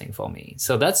changed everything for me.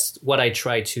 So that's what I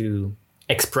try to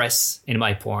express in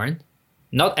my porn.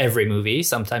 Not every movie.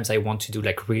 Sometimes I want to do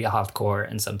like real hardcore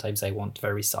and sometimes I want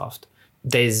very soft.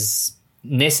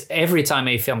 Every time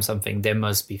I film something, there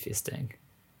must be fisting.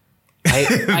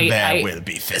 There will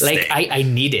be fisting. Like I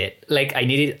need it. Like I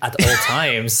need it at all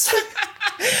times.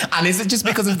 And is it just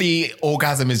because of the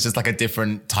orgasm is just like a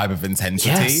different type of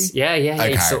intensity? Yes. Yeah.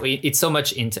 Okay. It's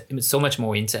so much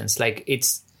more intense. Like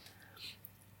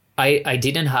I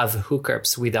didn't have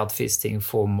hookups without fisting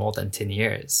for more than 10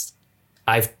 years.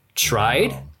 I've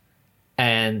tried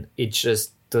and it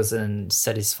just doesn't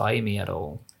satisfy me at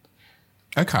all.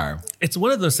 Okay. It's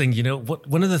one of those things,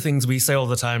 one of the things we say all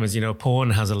the time is, porn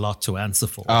has a lot to answer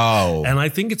for. Oh. And I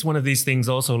think it's one of these things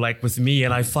also like with me,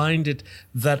 and I find it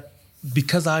that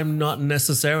because I'm not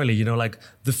necessarily, like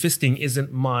the fisting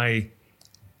isn't my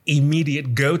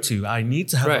immediate go-to. I need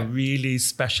to have a really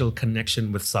special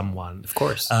connection with someone. Of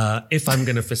course. If I'm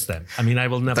going to fist them. I mean, I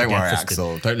will never Don't get worry, fisted.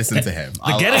 Axel. Don't listen to him.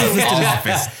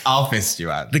 I'll fist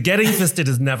you out. The getting fisted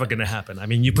is never going to happen. I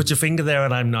mean, you put your finger there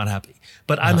and I'm not happy.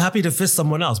 But I'm happy to fist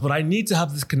someone else. But I need to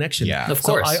have this connection. Yeah. Of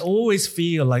course. So I always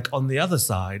feel like on the other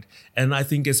side, and I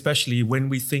think especially when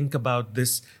we think about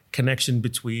this connection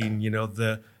between,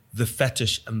 the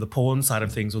fetish and the porn side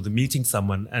of things, or the meeting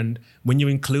someone. And when you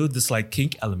include this like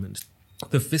kink element,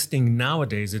 the fisting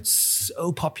nowadays, it's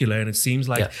so popular, and it seems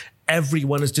like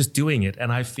everyone is just doing it.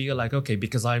 And I feel like, okay,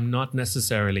 because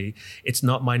it's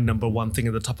not my number one thing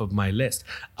at the top of my list.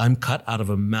 I'm cut out of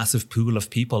a massive pool of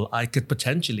people I could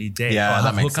potentially date or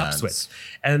have hookups with.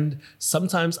 And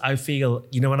sometimes I feel,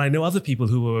 and I know other people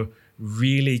who are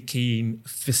really keen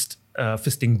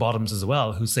fisting bottoms as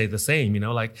well, who say the same,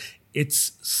 like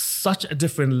it's such a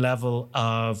different level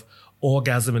of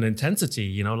orgasm and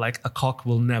intensity, like a cock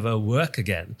will never work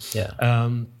again. Yeah.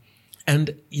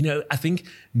 And, I think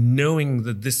knowing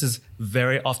that this is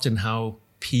very often how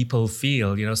people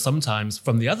feel, sometimes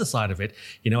from the other side of it,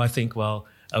 I think, well,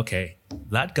 okay,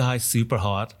 that guy's super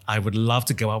hot. I would love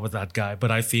to go out with that guy,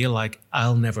 but I feel like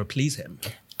I'll never please him.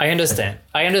 I understand.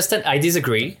 I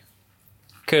disagree.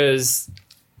 Because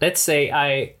let's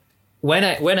say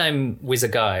when I'm with a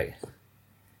guy,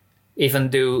 even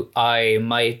though I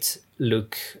might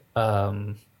look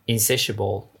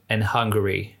insatiable and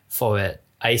hungry for it,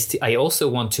 I also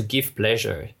want to give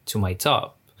pleasure to my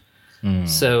top.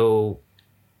 So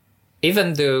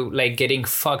even though like getting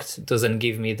fucked doesn't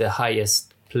give me the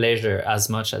highest pleasure as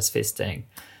much as fisting,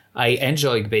 I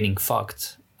enjoy being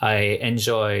fucked. I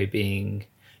enjoy being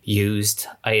used.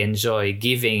 I enjoy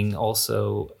giving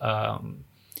also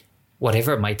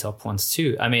whatever my top wants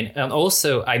to. I mean, and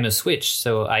also I'm a switch,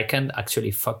 so I can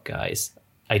actually fuck guys.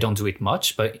 I don't do it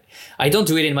much, but I don't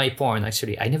do it in my porn,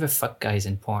 actually. I never fuck guys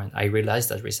in porn. I realized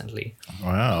that recently.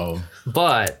 Wow.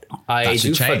 But I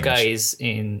do fuck guys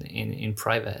in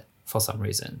private for some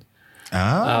reason.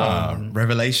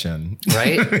 Revelation.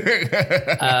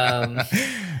 Right?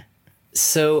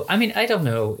 So, I mean, I don't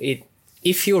know.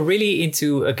 If you're really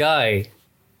into a guy,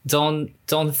 don't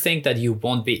think that you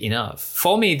won't be enough.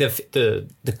 For me,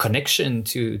 the connection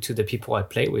to the people I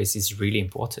play with is really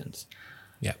important.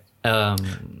 Yeah.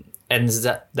 And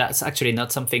that's actually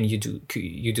not something you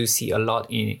do see a lot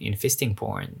in fisting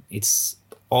porn. It's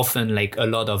often like a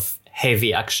lot of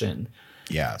heavy action.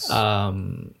 Yes.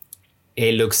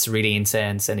 It looks really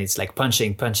intense, and it's like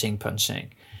punching.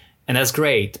 And that's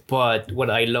great. But what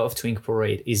I love to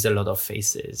incorporate is a lot of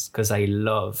faces, because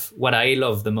what I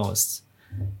love the most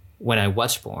when I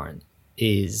watch porn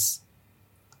is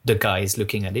the guys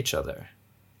looking at each other.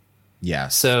 Yeah.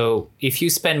 So if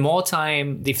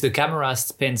the camera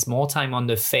spends more time on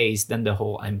the face than the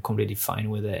whole, I'm completely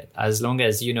fine with it. As long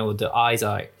as, the eyes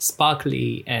are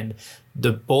sparkly and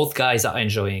both guys are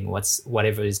enjoying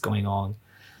whatever is going on.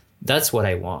 That's what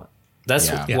I want. That's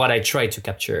what I try to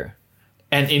capture.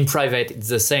 And in private, it's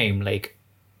the same. Like,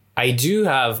 I do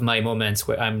have my moments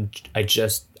where I'm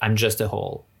just a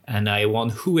hole, and I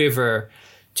want whoever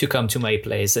to come to my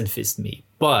place and fist me.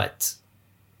 But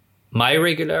my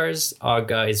regulars are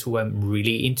guys who I'm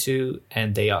really into,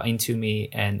 and they are into me,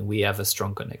 and we have a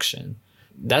strong connection.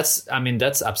 That's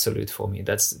absolute for me.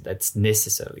 That's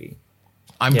necessary.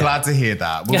 I'm glad to hear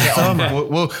that. We'll get on.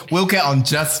 We'll get on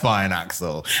just fine,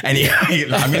 Axel. Anyway,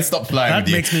 I'm gonna stop playing with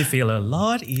you. That makes me feel a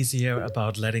lot easier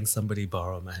about letting somebody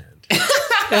borrow my hand.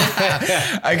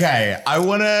 Okay, I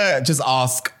want to just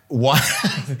ask one.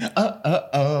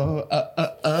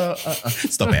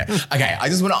 Stop it. Okay, I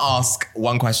just want to ask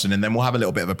one question, and then we'll have a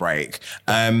little bit of a break.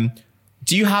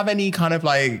 Do you have any kind of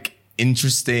like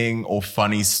interesting or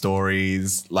funny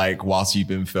stories like whilst you've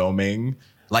been filming?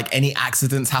 Like any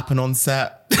accidents happen on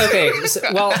set? Okay,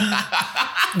 well,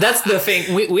 that's the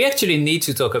thing. We actually need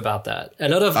to talk about that. A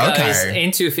lot of guys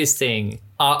into fisting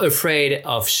are afraid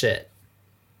of shit.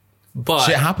 But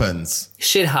shit happens.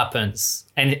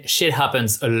 And shit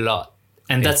happens a lot.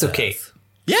 And that's okay.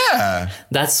 Yeah.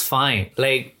 That's fine.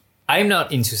 Like, I'm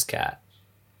not into scat.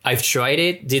 I've tried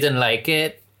it, didn't like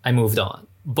it, I moved on.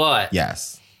 But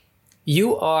yes,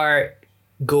 you are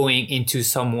going into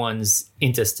someone's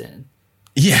intestine.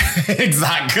 Yeah,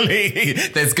 exactly.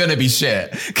 There's going to be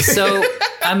shit. So,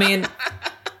 I mean,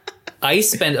 I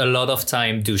spend a lot of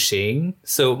time douching.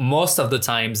 So most of the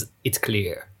times it's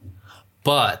clear.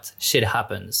 But shit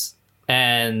happens.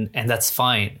 And that's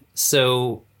fine.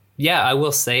 So, yeah, I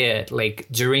will say it. Like,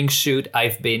 during shoot,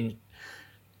 I've been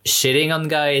shitting on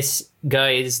guys.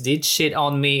 Guys did shit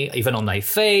on me, even on my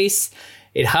face.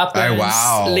 It happens, oh,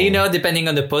 wow. Depending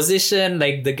on the position.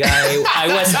 Like the guy, I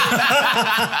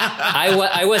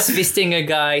was fisting a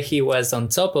guy. He was on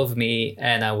top of me,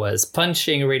 and I was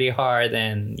punching really hard.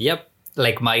 And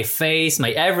like my face,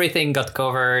 my everything got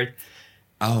covered.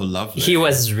 Oh, lovely. He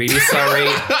was really sorry.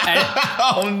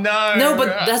 Oh no! No,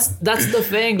 but that's the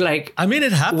thing. Like, I mean,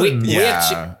 it happened.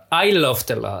 I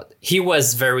laughed a lot. He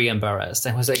was very embarrassed.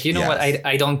 I was like, you know what?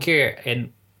 I don't care.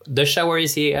 And the shower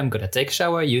is here. I'm going to take a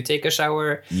shower. You take a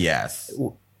shower. Yes.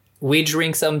 We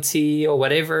drink some tea or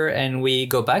whatever, and we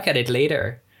go back at it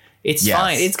later. It's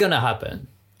fine. It's going to happen.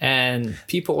 And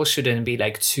people shouldn't be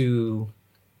like too,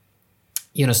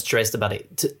 stressed about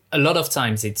it. A lot of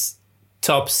times it's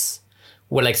tops.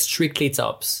 We're like strictly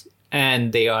tops.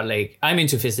 And they are like, I'm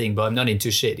into fisting, but I'm not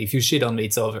into shit. If you shit on me,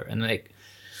 it's over. And like,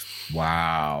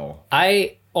 wow.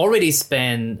 I already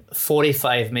spent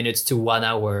 45 minutes to 1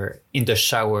 hour in the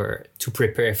shower to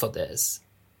prepare for this.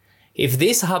 If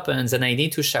this happens and I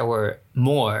need to shower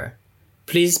more,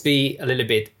 please be a little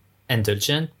bit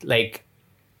indulgent. Like,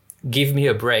 give me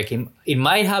a break. It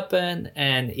might happen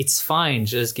and it's fine.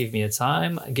 Just give me a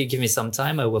time. Give me some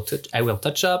time. I will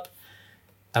touch up.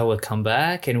 I will come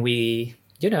back and we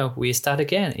start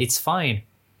again. It's fine.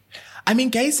 I mean,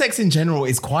 gay sex in general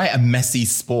is quite a messy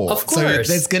sport. Of course.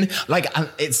 So there's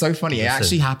it's so funny. It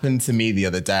actually happened to me the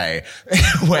other day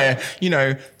where,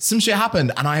 some shit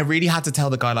happened and I really had to tell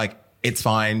the guy, like, it's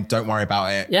fine. Don't worry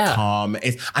about it. Yeah. Calm.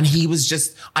 And he was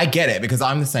just, I get it because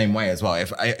I'm the same way as well.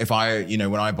 If I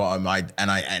when I bottom and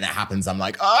it happens, I'm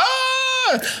like,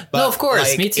 ah! But no, of course.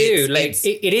 like, me too.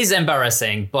 It is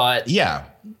embarrassing, but yeah,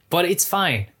 but it's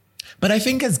fine. But I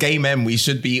think as gay men, we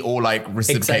should be all like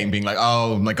reciprocating, being like,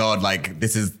 oh my God, like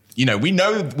this is, we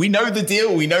know the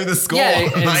deal. We know the score. Yeah,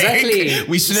 exactly. Like,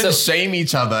 we shouldn't shame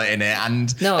each other in it.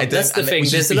 And no, that's the thing.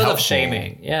 There's a lot of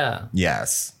shaming. Yeah.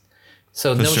 Yes.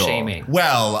 So no shaming.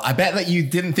 Well, I bet that you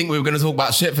didn't think we were going to talk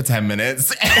about shit for 10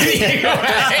 minutes. Anyway,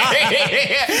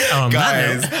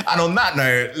 guys, and on that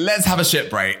note, let's have a shit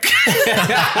break.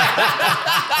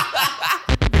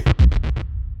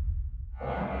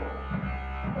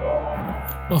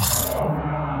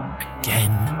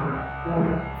 Again.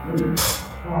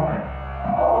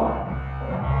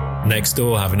 Next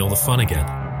door having all the fun again.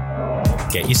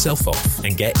 Get yourself off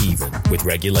and get even with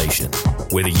Regulation.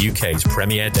 We're the UK's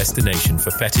premier destination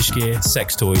for fetish gear,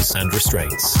 sex toys and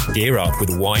restraints. Gear up with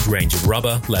a wide range of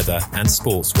rubber, leather and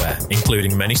sportswear,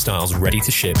 including many styles ready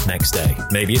to ship next day.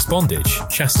 Maybe it's bondage,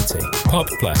 chastity, pup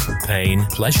play, pain,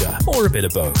 pleasure, or a bit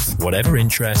of both. Whatever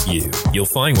interests you, you'll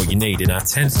find what you need in our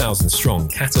 10,000 strong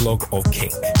catalogue of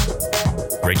kink.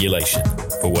 Regulation,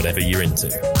 for whatever you're into.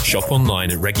 Shop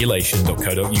online at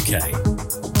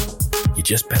regulation.co.uk. You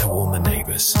just better warn the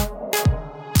neighbours.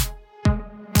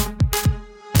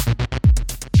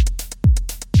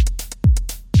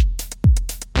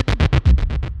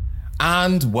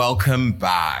 And welcome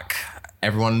back.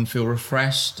 Everyone feel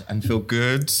refreshed and feel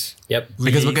good? Yep.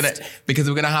 Because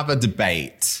we're gonna have a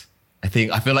debate. I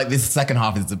feel like this second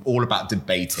half is all about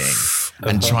debating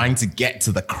and trying to get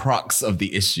to the crux of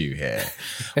the issue here.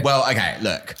 Well, okay,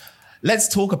 look. Let's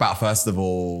talk about, first of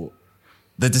all,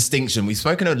 the distinction. We've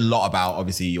spoken a lot about,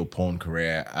 obviously, your porn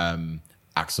career,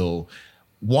 Axel.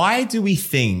 Why do we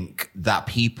think that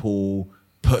people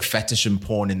put fetish and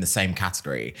porn in the same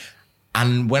category?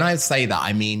 And when I say that,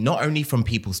 I mean not only from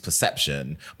people's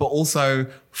perception, but also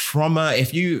from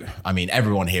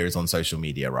everyone here is on social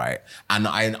media, right? And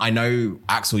I know,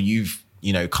 Axel, you've,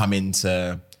 come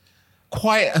into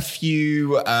quite a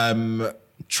few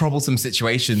troublesome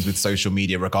situations with social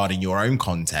media regarding your own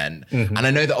content. Mm-hmm. And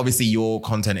I know that obviously your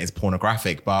content is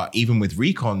pornographic, but even with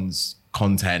Recon's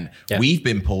content, we've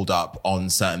been pulled up on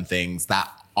certain things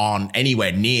that aren't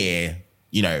anywhere near,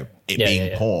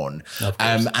 being porn.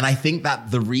 And I think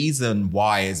that the reason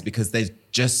why is because they're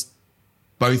just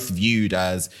both viewed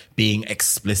as being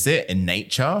explicit in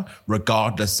nature,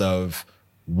 regardless of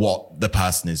what the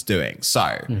person is doing. So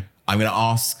I'm going to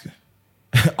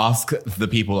ask the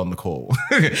people on the call.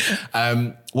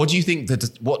 What do you think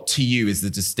what to you is the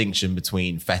distinction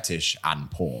between fetish and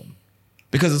porn?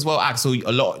 Because as well, Axel,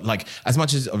 a lot, like, as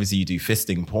much as obviously you do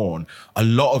fisting porn, a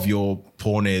lot of your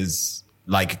porn is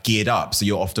like geared up. So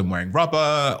you're often wearing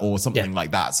rubber or something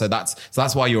like that. So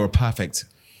that's why you're a perfect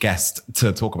guest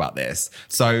to talk about this.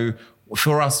 So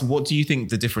for us, what do you think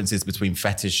the difference is between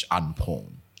fetish and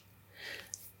porn?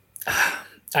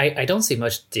 I don't see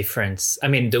much difference. I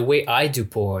mean, the way I do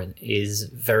porn is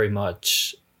very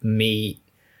much me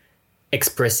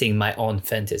expressing my own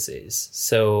fantasies.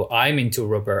 So I'm into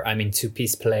rubber, I'm into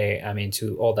peace play, I'm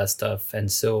into all that stuff.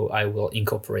 And so I will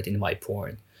incorporate in my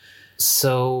porn.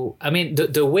 So, I mean,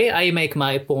 the way I make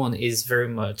my porn is very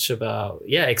much about,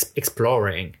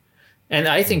 exploring. And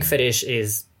I think fetish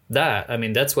is that. I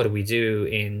mean, that's what we do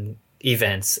in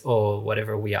events or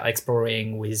whatever we are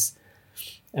exploring with.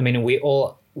 I mean, we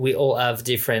all have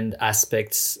different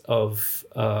aspects of,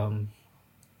 guys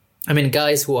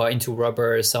who are into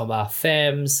rubber, some are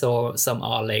femmes, or some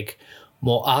are like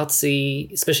more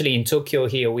artsy. Especially in Tokyo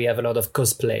here, we have a lot of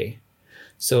cosplay.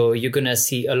 So you're going to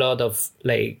see a lot of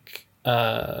like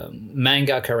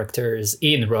manga characters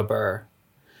in rubber,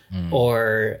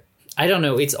 or I don't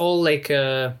know. It's all like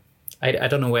I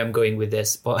don't know where I'm going with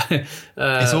this, but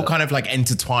it's all kind of like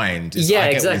intertwined. Yeah,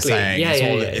 I get exactly. What you're saying. Yeah,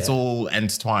 It's all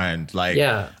intertwined. Like,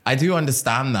 yeah. I do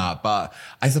understand that, but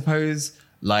I suppose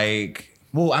like,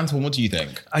 well, Anton, what do you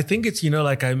think? I think it's,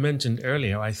 like I mentioned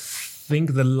earlier, I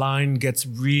think the line gets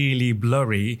really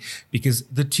blurry because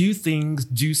the two things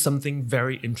do something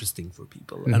very interesting for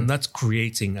people, and that's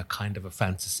creating a kind of a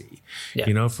fantasy.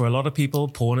 Yeah. For a lot of people,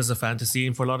 porn is a fantasy,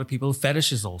 and for a lot of people,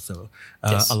 fetish is also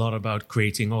a lot about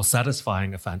creating or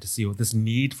satisfying a fantasy or this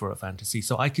need for a fantasy.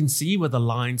 So I can see where the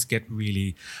lines get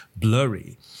really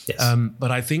blurry. Yes.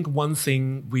 But I think one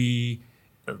thing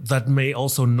that may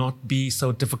also not be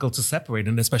so difficult to separate.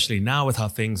 And especially now with how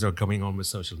things are going on with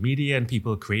social media and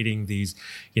people creating these,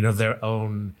 their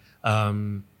own,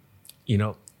 let's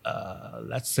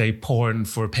say porn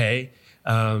for pay.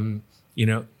 The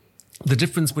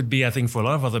difference would be, I think, for a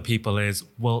lot of other people is,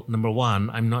 well, number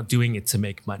one, I'm not doing it to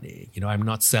make money. I'm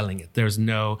not selling it. There's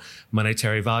no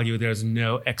monetary value. There's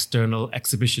no external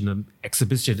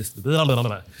exhibitionist, blah, blah,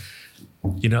 blah.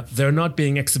 They're not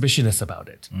being exhibitionists about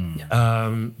it.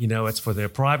 It's for their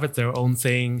private, their own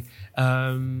thing.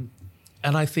 And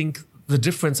I think the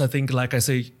difference, like I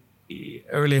say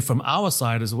earlier from our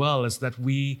side as well, is that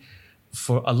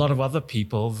for a lot of other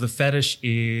people, the fetish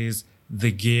is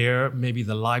the gear, maybe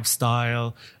the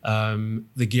lifestyle,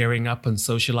 the gearing up and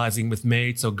socializing with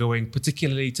mates or going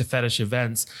particularly to fetish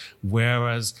events.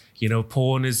 Whereas,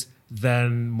 porn is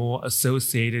then more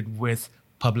associated with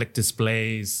public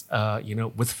displays,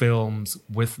 with films,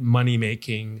 with money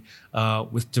making,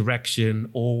 with direction,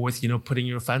 or with, putting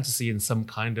your fantasy in some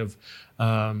kind of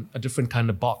a different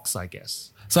kind of box, I guess.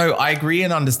 So I agree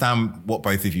and understand what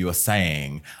both of you are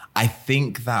saying. I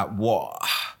think that what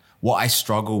I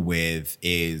struggle with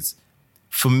is,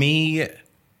 for me,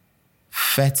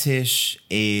 fetish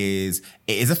is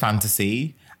a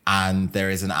fantasy, and there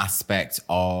is an aspect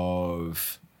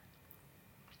of,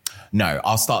 no,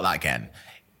 I'll start that again.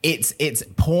 It's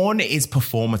porn is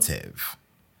performative,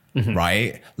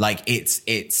 right? Like it's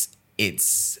an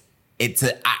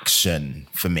action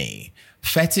for me.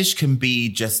 Fetish can be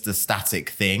just a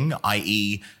static thing,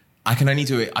 i.e., I can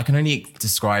only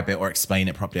describe it or explain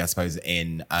it properly, I suppose,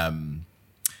 in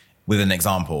with an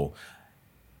example.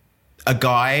 A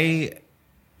guy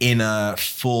in a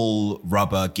full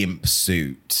rubber gimp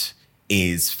suit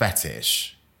is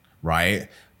fetish, right?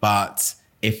 But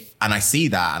and I see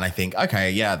that and I think,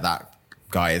 okay, yeah, that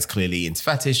guy is clearly into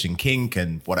fetish and kink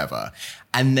and whatever.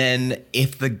 And then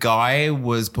if the guy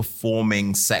was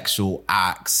performing sexual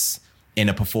acts in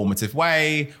a performative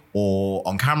way or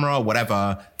on camera or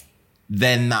whatever,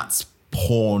 then that's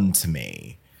porn to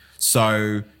me.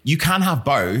 So you can have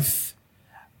both,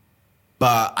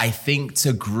 but I think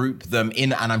to group them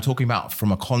in, and I'm talking about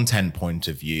from a content point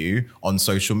of view on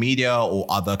social media or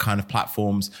other kind of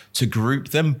platforms, to group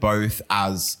them both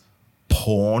as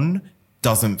porn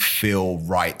doesn't feel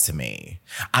right to me.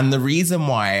 And the reason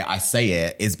why I say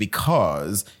it is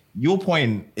because your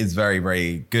point is very,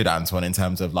 very good, Antoine, in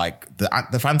terms of like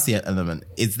the fantasy element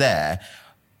is there,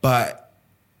 but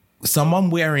someone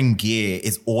wearing gear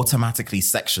is automatically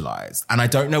sexualized. And I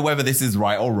don't know whether this is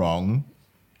right or wrong,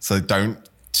 so don't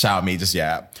shout at me just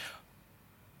yet.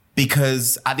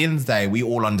 Because at the end of the day, we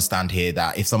all understand here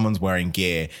that if someone's wearing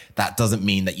gear, that doesn't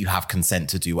mean that you have consent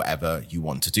to do whatever you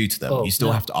want to do to them. You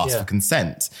still have to ask for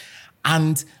consent.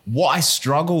 And what I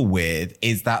struggle with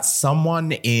is that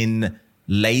someone in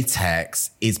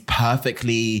latex is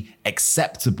perfectly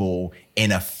acceptable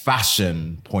in a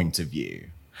fashion point of view.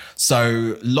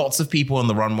 So lots of people on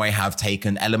the runway have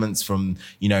taken elements from,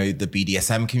 the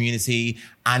BDSM community,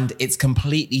 and it's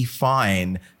completely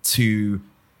fine to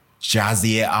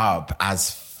jazzy it up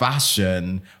as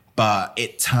fashion, but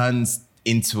it turns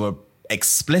into a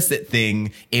explicit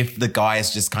thing if the guy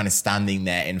is just kind of standing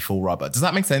there in full rubber. Does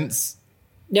that make sense?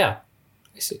 Yeah.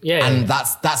 Yeah. And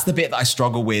that's the bit that I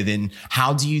struggle with. In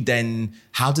how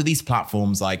do these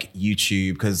platforms like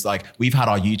YouTube, because like we've had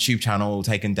our YouTube channel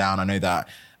taken down. I know that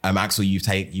Axel,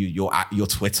 your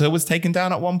Twitter was taken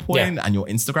down at one point, and your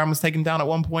Instagram was taken down at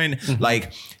one point.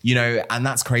 Like, and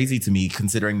that's crazy to me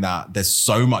considering that there's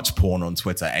so much porn on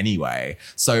Twitter anyway.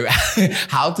 So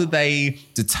how do they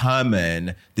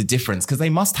determine the difference? Because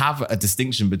they must have a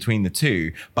distinction between the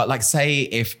two. But like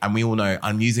say and we all know,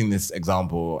 I'm using this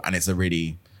example and it's a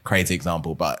really crazy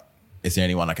example, but It's the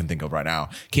only one I can think of right now.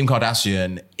 Kim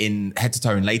Kardashian in head to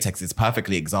toe in latex is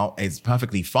perfectly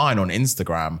fine on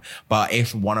Instagram. But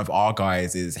if one of our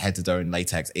guys is head to toe in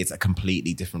latex, it's a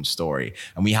completely different story.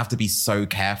 And we have to be so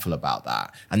careful about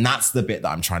that. And that's the bit that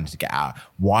I'm trying to get at.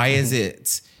 Why is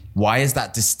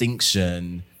that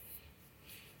distinction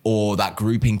or that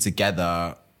grouping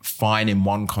together fine in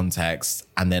one context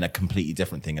and then a completely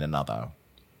different thing in another?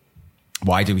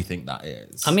 Why do we think that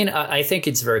is? I mean, I think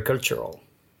it's very cultural.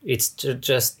 It's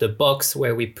just the box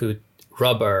where we put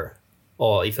rubber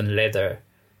or even leather.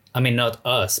 I mean, not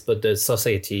us, but the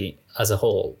society as a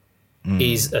whole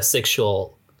is a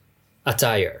sexual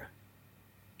attire.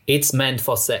 It's meant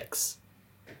for sex.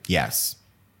 Yes.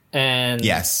 And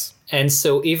yes. And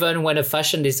so even when a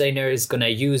fashion designer is going to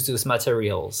use those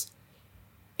materials,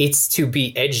 it's to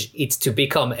be edgy. It's to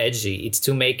become edgy. It's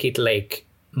to make it like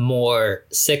more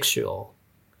sexual.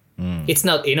 It's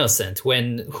not innocent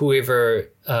when whoever,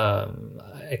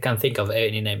 I can't think of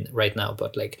any name right now,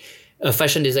 but like a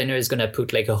fashion designer is going to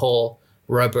put like a whole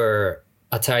rubber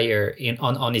attire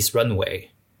on his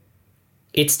runway.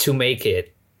 It's to make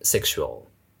it sexual.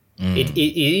 It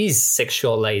is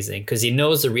sexualizing because he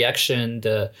knows the reaction,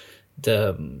 the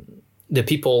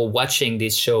people watching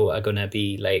this show are going to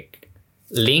be like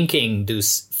linking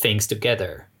those things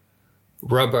together.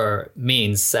 Rubber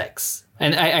means sex.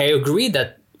 And I agree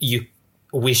that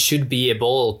we should be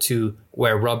able to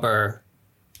wear rubber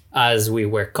as we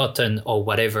wear cotton or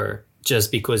whatever,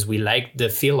 just because we like the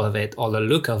feel of it or the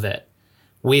look of it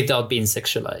without being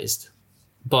sexualized.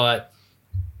 But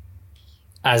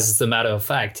as a matter of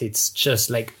fact, it's just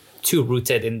like too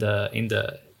rooted in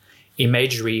the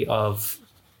imagery of,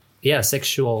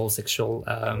 sexual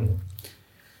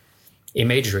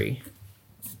imagery.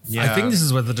 Yeah. I think this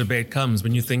is where the debate comes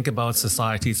when you think about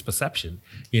society's perception.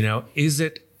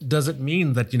 Does it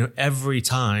mean that, every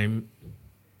time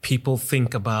people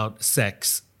think about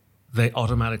sex, they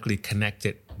automatically connect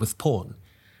it with porn?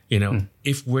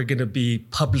 If we're going to be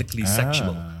publicly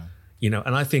sexual,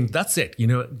 and I think that's it.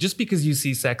 Just because you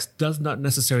see sex does not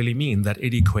necessarily mean that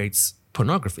it equates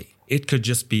pornography. It could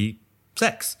just be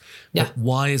sex. Yeah. But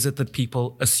why is it that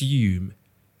people assume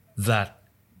that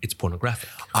it's pornographic?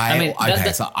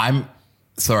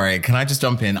 Sorry, can I just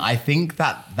jump in? I think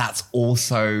that's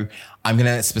also, I'm going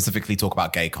to specifically talk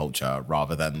about gay culture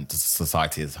rather than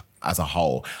society as a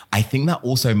whole. I think that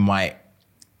also might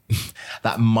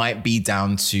be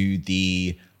down to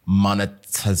the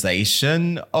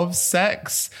monetization of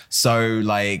sex. So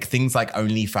like things like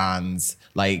OnlyFans,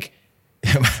 like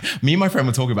me and my friend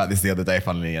were talking about this the other day,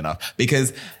 funnily enough,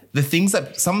 because the things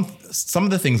that some of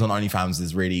the things on OnlyFans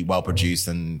is really well produced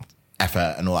and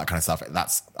effort and all that kind of stuff.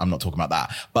 I'm not talking about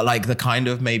that. But like the kind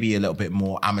of maybe a little bit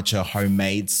more amateur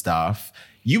homemade stuff,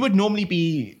 you would normally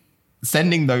be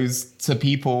sending those to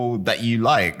people that you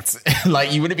liked.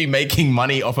 Like you wouldn't be making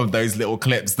money off of those little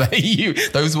clips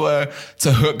those were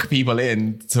to hook people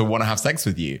in to want to have sex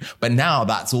with you. But now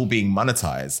that's all being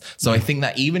monetized. So I think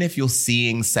that even if you're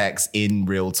seeing sex in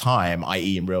real time,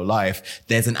 i.e. in real life,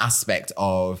 there's an aspect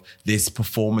of this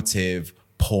performative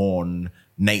porn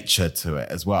nature to it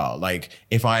as well. Like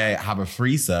if I have a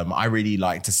threesome, I really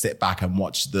like to sit back and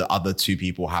watch the other two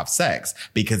people have sex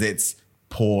because it's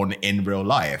porn in real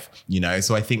life,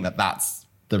 So I think that that's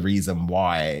the reason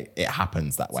why it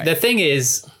happens that way. The thing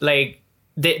is, like,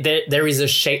 there is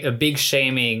a big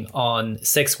shaming on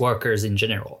sex workers in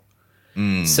general.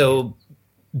 So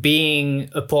being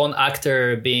a porn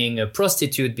actor, being a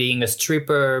prostitute, being a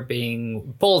stripper,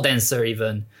 being pole dancer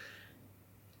even,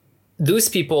 those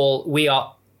people, we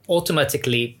are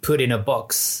automatically put in a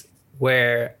box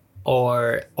where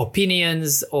our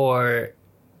opinions or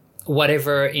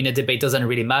whatever in a debate doesn't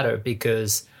really matter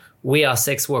because we are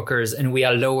sex workers and we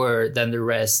are lower than the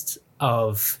rest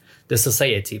of the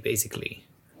society, basically.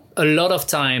 A lot of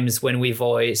times when we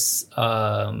voice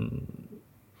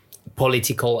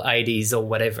political ideas or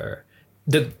whatever,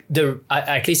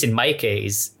 at least in my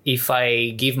case, if I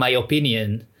give my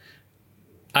opinion,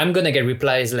 I'm going to get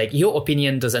replies like, your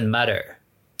opinion doesn't matter.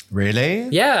 Really?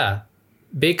 Yeah,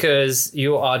 because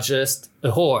you are just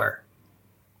a whore.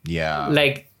 Yeah.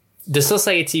 Like, the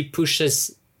society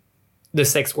pushes the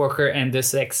sex worker and the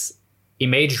sex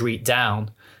imagery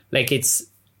down. Like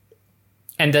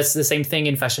and that's the same thing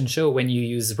in fashion show when you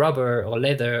use rubber or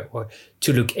leather or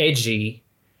to look edgy.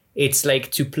 It's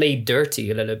like to play dirty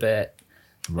a little bit.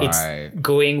 Right. It's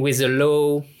going with a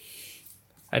low,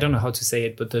 I don't know how to say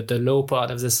it, but the low part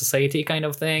of the society kind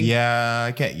of thing. Yeah,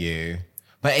 I get you.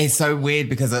 But it's so weird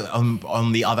because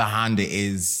on the other hand, it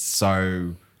is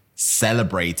so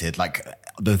celebrated. Like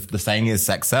the saying is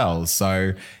sex sells.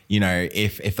 So, you know,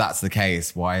 if that's the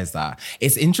case, why is that?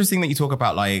 It's interesting that you talk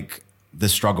about like the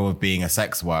struggle of being a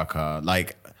sex worker.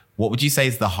 Like, what would you say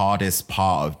is the hardest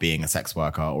part of being a sex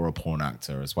worker or a porn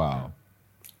actor as well?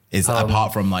 Is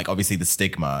apart from like obviously the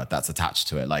stigma that's attached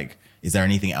to it, like, is there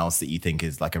anything else that you think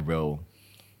is like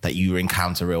that you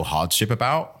encounter real hardship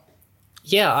about?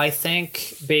 Yeah, I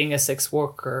think being a sex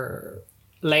worker,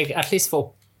 like at least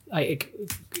I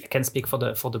can speak for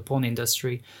the porn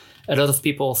industry, a lot of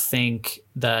people think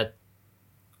that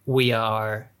we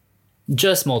are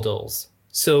just models.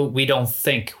 So we don't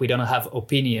think, we don't have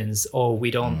opinions, or we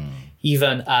don't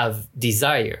even have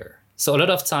desire. So a lot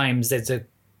of times there's a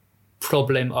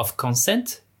problem of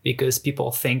consent because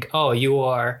people think, oh, you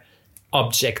are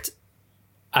object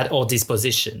at our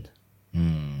disposition.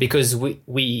 Because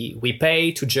we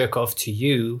pay to jerk off to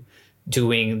you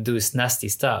doing those nasty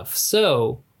stuff.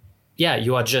 So yeah,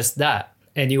 you are just that.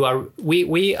 And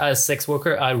we as sex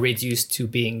worker are reduced to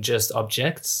being just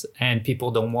objects, and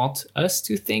people don't want us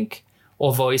to think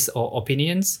or voice our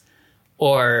opinions.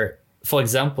 Or, for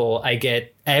example, I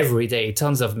get every day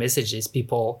tons of messages,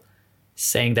 people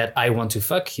saying that I want to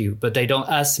fuck you, but they don't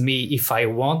ask me if I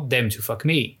want them to fuck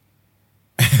me.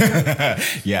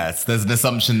 Yes, there's an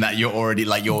assumption that you're already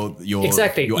like you're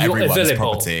exactly you're you're everyone's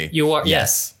available. property. You are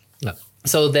yes. No.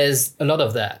 So there's a lot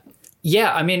of that.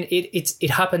 Yeah, I mean it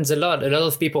happens a lot. A lot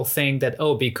of people think that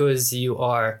because you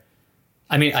are,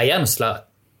 I mean I am a slut,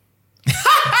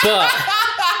 but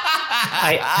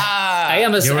I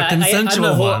am You're a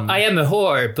consensual one. I am a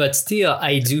whore, but still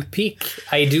I do peak.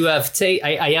 I do have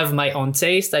I have my own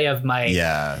taste. I have my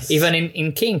even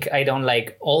in kink. I don't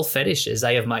like all fetishes.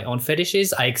 I have my own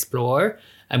fetishes. I explore.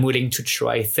 I'm willing to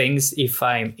try things if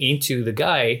I'm into the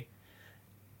guy.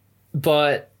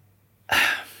 But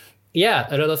yeah,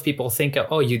 a lot of people think,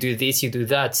 oh, you do this, you do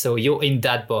that, so you're in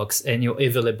that box and you're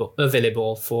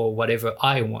available for whatever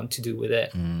I want to do with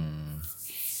it.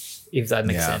 If that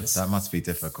makes sense. That must be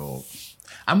difficult.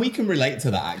 And we can relate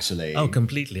to that, actually. Oh,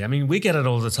 completely. I mean, we get it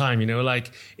all the time, you know,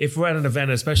 like if we're at an event,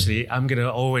 especially, I'm going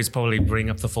to always probably bring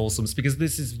up the foursomes because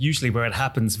this is usually where it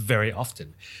happens very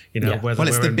often, you know, whether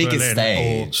it's we're the in biggest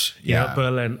Berlin stage. Or, you know,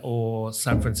 Berlin or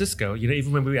San Francisco, you know,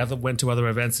 even when we went to other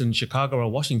events in Chicago or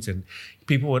Washington,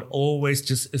 people would always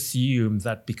just assume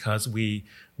that because we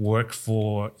work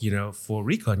for, you know, for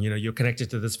Recon, you know, you're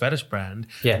connected to this fetish brand.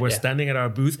 We're standing at our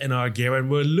booth in our gear and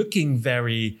we're looking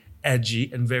very edgy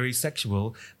and very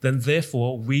sexual, then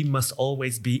therefore we must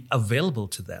always be available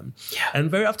to them.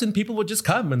 And very often people would just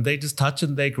come and they just touch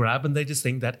and they grab and they just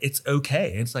think that it's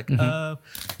okay. And it's like,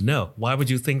 no, why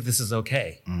would you think this is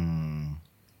okay?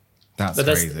 That's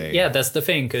crazy. That's the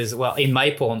thing. Because, well, in my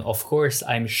porn, of course,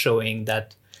 I'm showing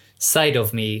that side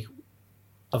of me,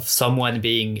 of someone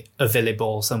being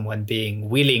available, someone being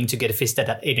willing to get fisted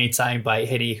at any time by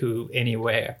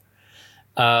anywhere.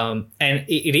 And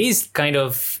it is kind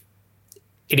of,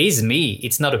 it is me.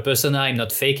 It's not a persona. I'm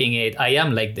not faking it. I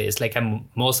am like this. Like I'm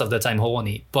most of the time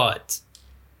horny. But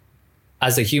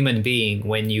as a human being,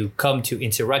 when you come to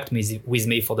interact with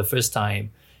me for the first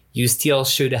time, you still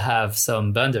should have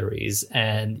some boundaries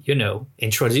and, you know,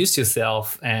 introduce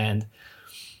yourself and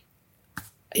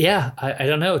I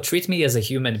don't know, treat me as a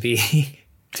human being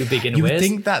to begin with. You would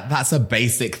think that that's a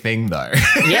basic thing though.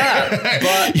 Yeah,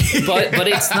 but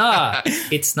it's not.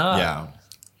 It's not. Yeah.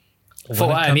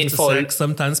 Sex,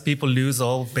 sometimes people lose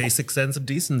all basic sense of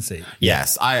decency.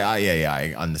 Yes,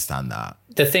 I understand that.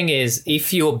 The thing is,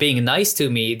 if you're being nice to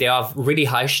me, there are really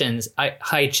high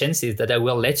chances that I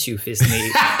will let you fist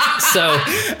me. So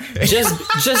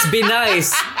just be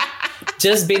nice.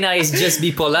 Just be nice. Just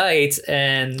be polite,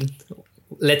 and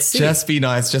let's see. Just be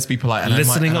nice. Just be polite. And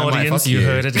listening audience, you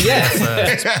heard it here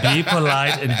first. Yeah. Be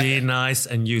polite and be nice,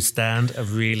 and you stand a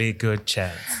really good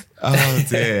chance. Oh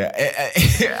dear.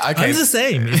 Okay. I'm the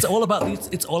same. It's all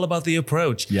about the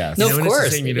approach. Yes. No, You know, of course.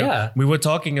 It's the same, you know, we were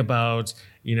talking about,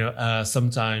 you know,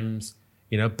 sometimes,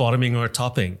 you know, bottoming or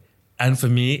topping. And for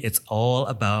me, it's all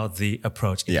about the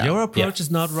approach. If your approach is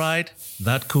not right,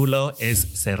 that culo is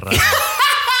cerrado.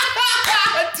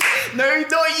 No,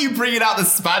 not you bringing out the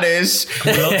Spanish.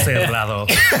 Culo cerrado.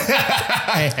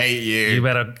 I hate you. You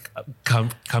better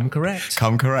come correct.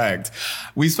 Come correct.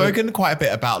 We've spoken quite a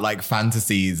bit about like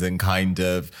fantasies and kind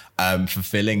of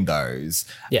fulfilling those.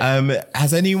 Yeah.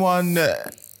 Has anyone,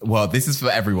 well, this is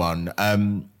for everyone.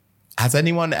 Has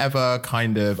anyone ever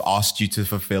kind of asked you to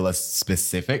fulfill a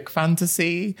specific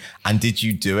fantasy? And did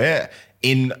you do it?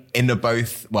 In a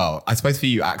both, well, I suppose for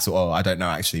you, Axel, or I don't know,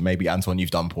 actually, maybe Antoine, you've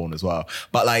done porn as well,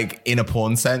 but like in a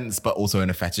porn sense, but also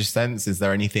in a fetish sense, is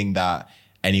there anything that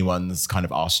anyone's kind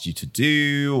of asked you to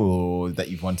do or that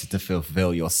you've wanted to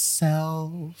fulfill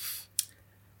yourself?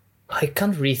 I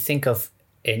can't really think of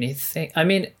anything. I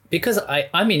mean, because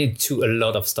I'm into a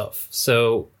lot of stuff.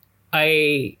 So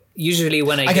I usually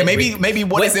when I okay, maybe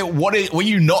what is it? What are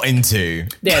you not into?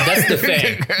 Yeah, that's the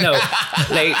thing. No,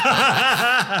 like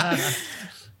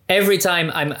every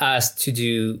time I'm asked to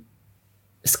do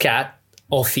scat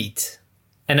or feet,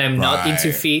 and I'm not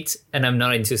into feet and I'm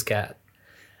not into scat.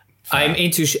 I'm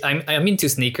into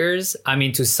sneakers. I'm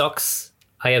into socks.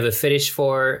 I have a fetish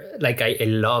for, like, I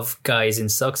love guys in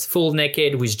socks, full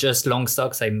naked with just long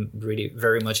socks. I'm really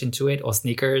very much into it, or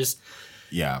sneakers.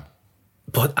 Yeah.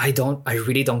 But I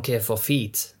really don't care for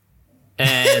feet.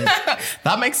 And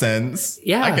that makes sense.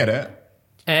 Yeah. I get it.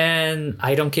 And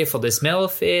I don't care for the smell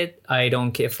of it. I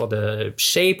don't care for the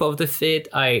shape of the fit.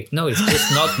 No, it's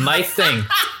just not my thing.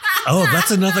 Oh,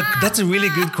 that's a really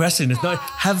good question. It's not,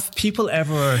 have people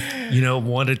ever,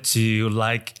 wanted to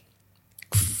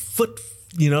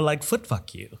foot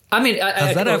fuck you? I mean,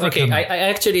 has that ever come up? I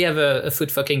actually have a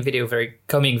foot fucking video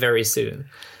coming very soon.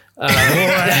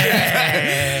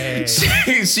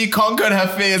 She conquered her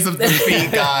fears of the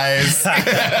feet, guys.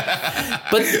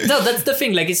 But no, that's the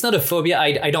thing. Like, it's not a phobia.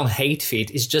 I don't hate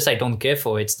feet. It's just I don't care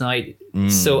for it. It's not.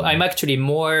 So I'm actually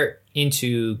more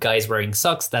into guys wearing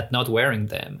socks than not wearing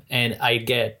them. And I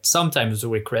get sometimes a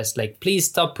request like, please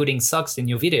stop putting socks in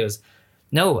your videos.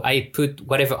 No, I put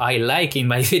whatever I like in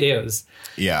my videos.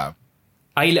 Yeah.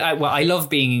 I love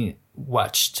being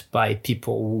watched by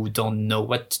people who don't know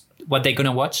what they're going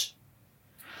to watch.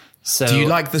 So, do you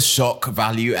like the shock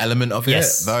value element of it,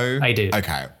 though? I do.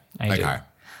 Okay. I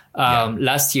do.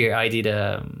 Last year, I did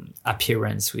an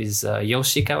appearance with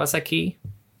Yoshi Kawasaki.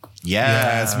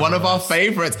 Yes, one of our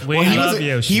favorites.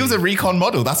 Yoshi. He was a recon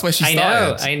model. That's where she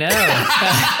started. I know.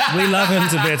 We love him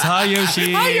to bits. Hi,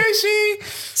 Yoshi. Hi, Yoshi.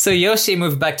 So Yoshi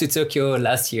moved back to Tokyo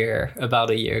last year,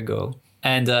 about a year ago.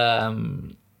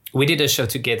 And we did a show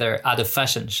together at a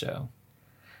fashion show.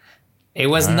 It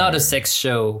was not a sex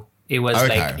show. It was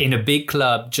like in a big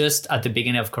club just at the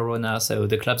beginning of Corona. So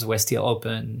the clubs were still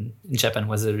open. Japan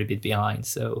was a little bit behind.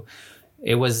 So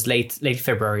it was late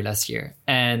February last year.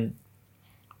 And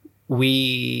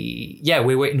we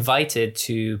were invited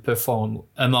to perform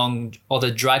among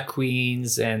other drag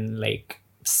queens and like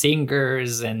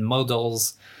singers and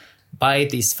models by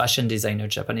this fashion designer,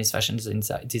 Japanese fashion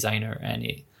designer.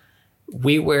 And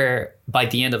we were, by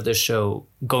the end of the show,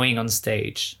 going on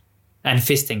stage and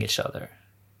fisting each other.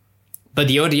 But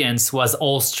the audience was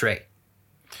all straight.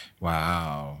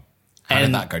 Wow. How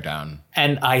did that go down?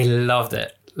 And I loved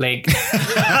it. Like the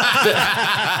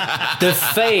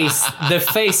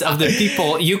face of the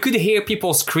people, you could hear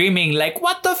people screaming like,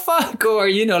 what the fuck? Or,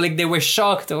 like they were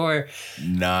shocked or...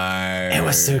 No. It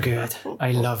was so good.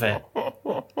 I love it.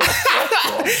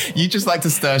 You just like to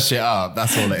stir shit up.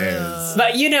 That's all it is.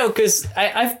 But, because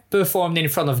I've performed in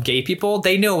front of gay people.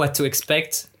 They know what to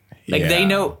expect. Like they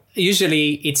know,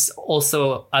 usually it's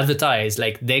also advertised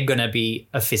like they're going to be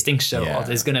a fisting show or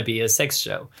there's going to be a sex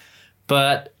show.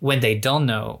 But when they don't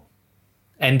know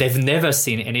and they've never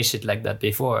seen any shit like that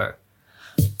before,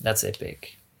 that's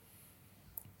epic.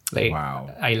 Like,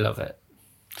 wow. I love it.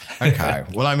 Okay.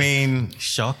 Well, I mean...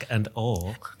 shock and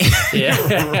awe. Yeah.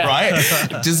 Right?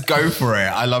 Just go for it.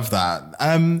 I love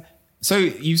that. So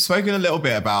you've spoken a little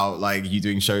bit about like you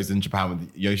doing shows in Japan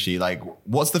with Yoshi. Like,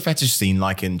 what's the fetish scene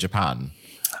like in Japan?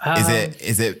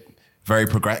 Is it very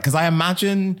progressive? Because I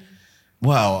imagine,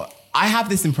 well, I have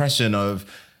this impression of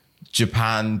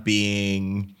Japan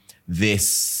being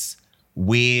this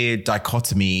weird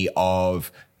dichotomy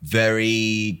of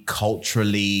very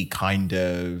culturally kind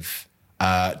of,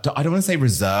 I don't want to say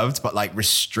reserved, but like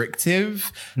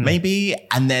restrictive maybe.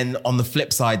 And then on the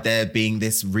flip side, there being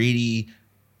this really,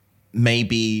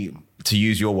 maybe to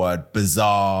use your word,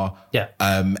 bizarre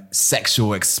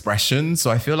sexual expression.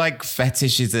 So I feel like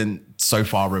fetish isn't so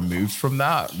far removed from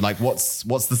that. Like what's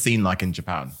the scene like in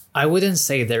Japan? I wouldn't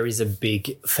say there is a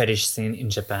big fetish scene in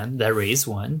Japan. There is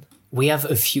one. We have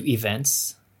a few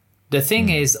events. The thing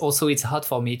is also it's hard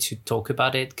for me to talk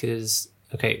about it because,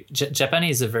 Japan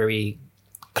is a very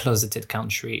closeted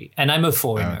country and I'm a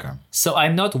foreigner. Okay. So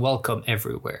I'm not welcome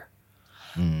everywhere.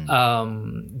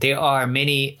 There are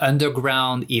many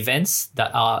underground events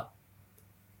that are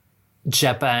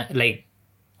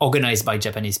organized by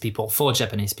Japanese people for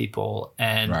Japanese people,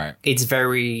 and it's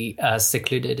very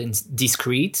secluded and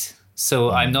discreet.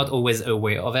 So I'm not always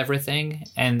aware of everything.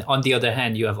 And on the other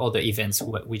hand, you have other events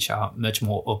which are much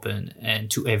more open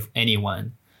and to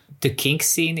anyone. The kink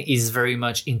scene is very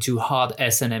much into hard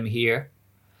S&M here,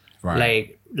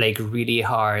 like like really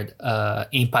hard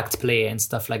impact play and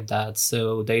stuff like that.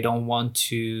 So they don't want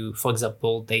to, for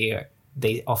example,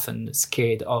 they often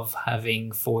scared of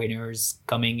having foreigners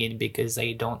coming in because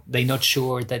they're not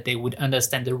sure that they would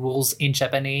understand the rules in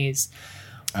Japanese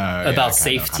about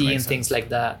safety and things like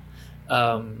that.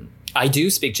 I do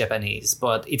speak Japanese,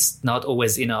 but it's not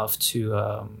always enough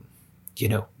to,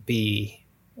 be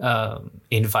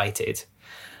invited.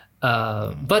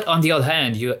 But on the other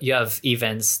hand, you have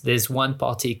events. There's one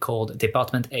party called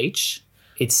Department H.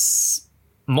 It's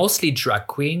mostly drag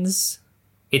queens.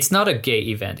 It's not a gay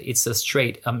event. It's a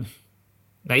straight.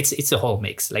 It's a whole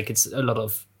mix. Like it's a lot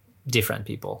of different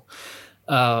people.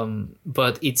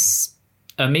 But it's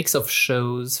a mix of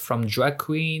shows from drag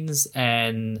queens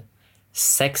and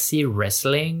sexy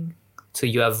wrestling. So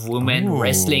you have women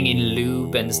wrestling in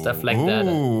lube and stuff like that.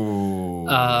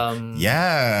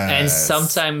 And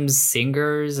sometimes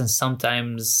singers and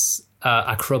sometimes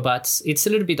acrobats. It's a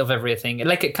little bit of everything,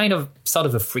 like a kind of sort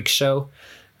of a freak show.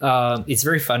 It's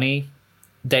very funny.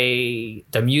 The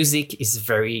music is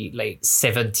very like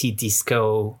 70s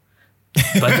disco,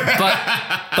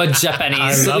 but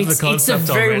Japanese. I love the concept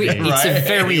already.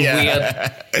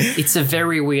 It's a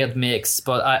very weird mix,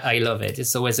 but I love it.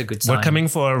 It's always a good time. We're coming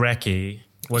for a recce.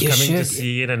 We're coming to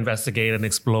see it, investigate and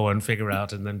explore and figure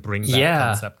out and then bring that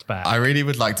concept back. I really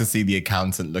would like to see the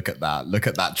accountant look at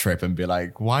that trip and be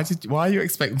like, why are you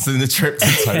expecting the trip to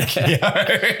Tokyo?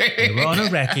 We were on a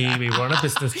recce, we were on a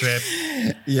business trip.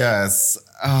 Yes.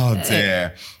 Oh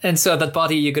dear. And so at that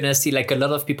party, you're going to see like a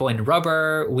lot of people in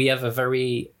rubber. We have a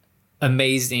very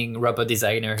amazing rubber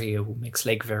designer here who makes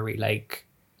like very like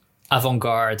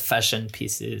avant-garde fashion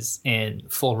pieces in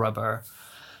full rubber.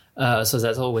 So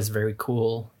that's always very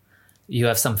cool. You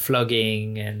have some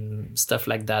flogging and stuff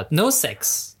like that. No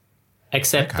sex,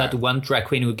 except that one drag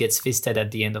queen who gets fisted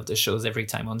at the end of the shows every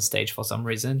time on stage for some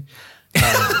reason.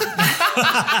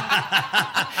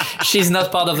 She's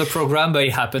not part of the program, but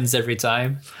it happens every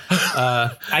time.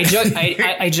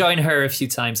 I join her a few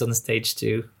times on stage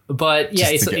too. But yeah,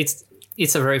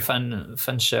 it's a very fun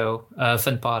show,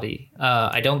 fun party.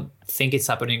 I don't think it's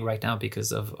happening right now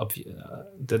because of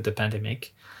the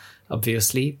pandemic,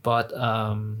 obviously. But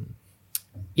I'm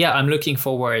looking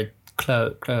forward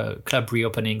club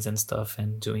reopenings and stuff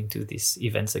and doing these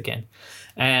events again.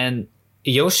 And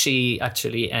Yoshi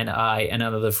actually and I and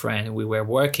another friend, we were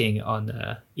working on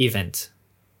an event.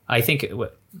 I think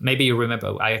maybe you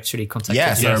remember. I actually contacted you.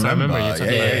 Yes, I remember.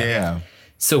 Yeah.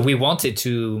 So we wanted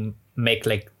to make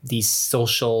like this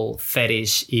social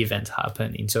fetish event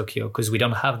happen in Tokyo because we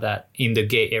don't have that in the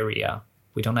gay area.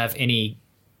 We don't have any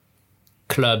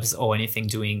clubs or anything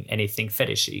doing anything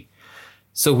fetishy.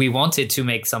 So we wanted to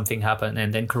make something happen,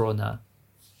 and then Corona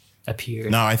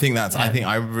appeared. No, I think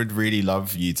I would really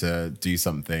love you to do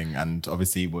something, and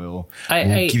obviously we'll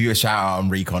give you a shout out on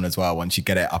Recon as well once you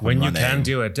get it up and running. When you can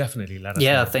do it, definitely let us know.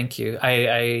 Yeah, thank you.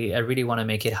 I really want to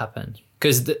make it happen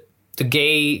because the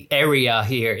gay area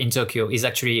here in Tokyo is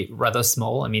actually rather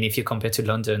small. I mean, if you compare to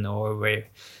London or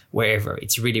wherever,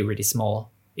 it's really, really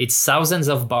small. It's thousands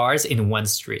of bars in one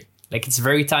street. Like it's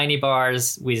very tiny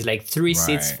bars with like 3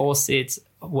 seats, 4 seats,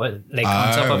 on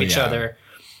top of each other.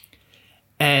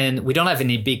 And we don't have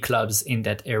any big clubs in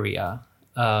that area.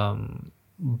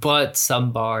 But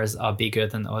some bars are bigger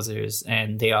than others,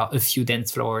 and there are a few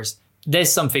dance floors.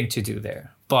 There's something to do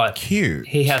there. But cute.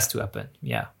 It has to happen.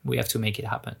 Yeah, we have to make it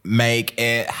happen. Make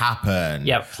it happen.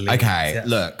 Yep. Okay, yeah.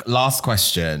 Look, last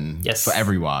question for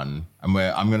everyone. And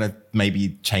I'm going to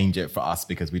maybe change it for us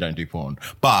because we don't do porn.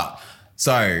 But,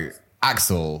 so,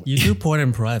 Axel. You do porn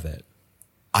in private.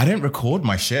 I don't record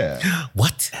my shit.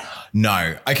 What?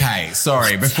 No. Okay,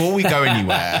 sorry. Before we go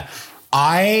anywhere,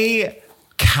 I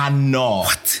cannot.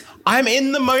 What? I'm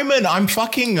in the moment. I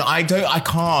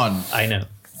can't. I know.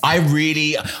 I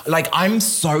really, I'm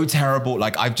so terrible.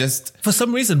 For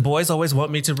some reason, boys always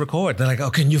want me to record. They're like, oh,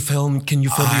 can you film you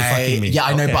fucking me? Yeah,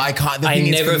 I know, but I can't. The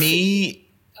thing is, for me,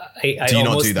 do you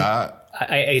not do that?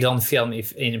 I don't film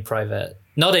in private.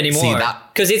 Not anymore.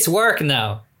 Because it's work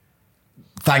now.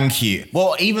 Thank you.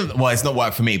 Well, it's not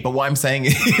work for me, but what I'm saying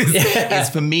is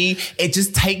for me, it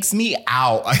just takes me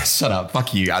out. Shut up.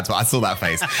 Fuck you. I saw that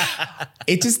face.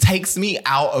 It just takes me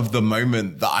out of the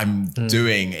moment that I'm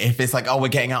doing. If it's like, oh, we're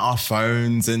getting out our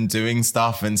phones and doing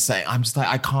stuff and saying, I'm just like,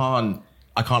 I can't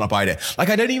abide it.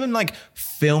 I don't even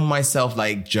film myself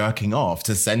jerking off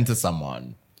to send to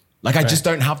someone. I just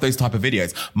don't have those type of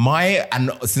videos.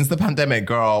 And since the pandemic,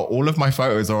 girl, all of my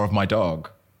photos are of my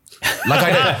dog.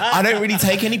 I don't really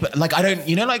take any, but I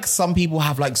don't, some people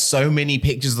have so many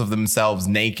pictures of themselves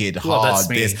naked, hard,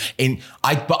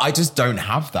 but I just don't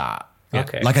have that.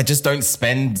 Okay. I just don't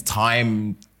spend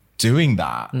time doing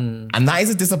that. And that is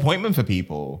a disappointment for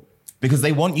people because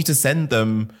they want you to send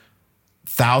them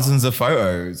thousands of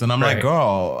photos. And I'm like,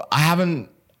 girl,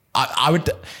 I would,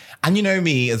 and you know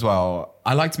me as well.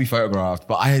 I like to be photographed,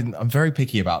 but I'm very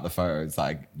picky about the photos that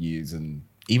I use. And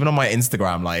even on my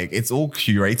Instagram, like it's all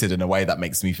curated in a way that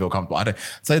makes me feel comfortable.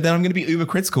 So then I'm going to be uber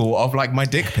critical of like my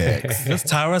dick pics. Just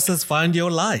Tara says, find your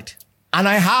light. And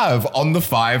I have on the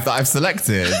 5 that I've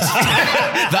selected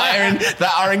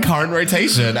that are in current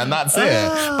rotation, and that's it.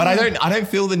 But I don't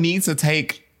feel the need to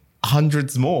take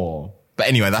hundreds more. But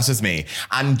anyway, that's just me.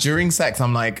 And during sex,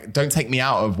 I'm like, don't take me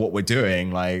out of what we're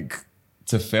doing, like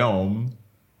to film.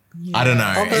 Yeah. I don't know.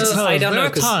 I don't know.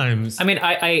 Times. I mean,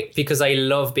 I because I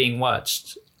love being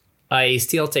watched, I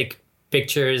still take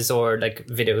pictures or like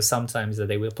videos sometimes that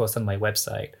they will post on my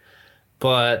website.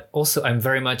 But also, I'm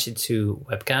very much into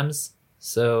webcams.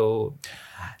 So,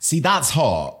 see, that's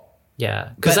hot.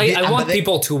 Yeah, because I want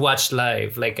people to watch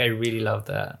live. Like, I really love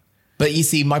that. But you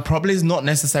see, my problem is not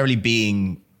necessarily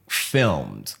being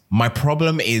filmed. My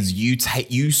problem is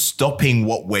you stopping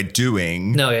what we're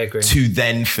doing I agree. to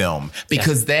then film.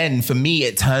 Because then for me,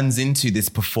 it turns into this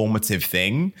performative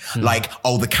thing. Like,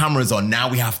 oh, the camera's on. Now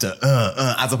we have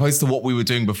to, as opposed to what we were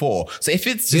doing before. So if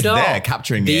it's just there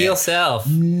capturing be yourself.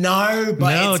 No,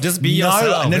 but no, just be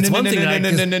yourself. No, it's one thing. I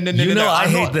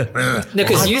hate the. No,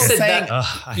 because you said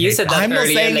that. You said that I'm not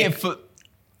earlier. saying like, it for.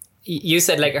 You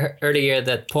said like earlier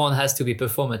that porn has to be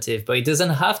performative, but it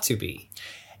doesn't have to be.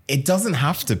 It doesn't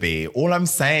have to be. All I'm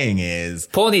saying is...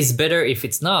 porn is better if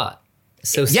it's not.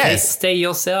 So stay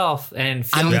yourself and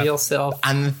film yourself.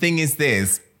 And the thing is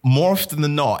this, more often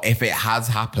than not, if it has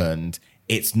happened,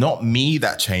 it's not me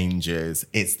that changes.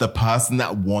 It's the person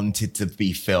that wanted to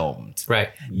be filmed.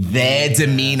 Right. Their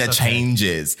demeanor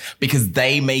changes because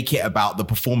they make it about the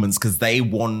performance because they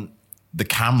want the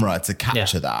camera to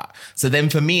capture that. So then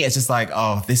for me, it's just like,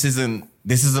 oh, this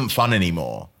isn't fun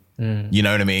anymore. You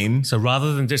know what I mean? So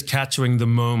rather than just capturing the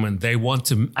moment, they want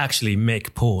to actually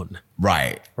make porn.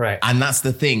 Right. Right. And that's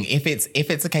the thing. If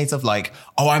it's a case of like,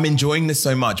 oh, I'm enjoying this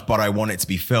so much, but I want it to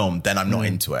be filmed, then I'm not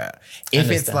into it. If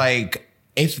it's like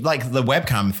the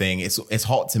webcam thing, it's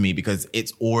hot to me because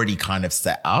it's already kind of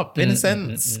set up in a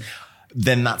sense,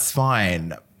 then that's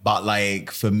fine. But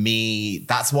like for me,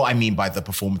 that's what I mean by the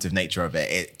performative nature of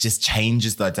it. It just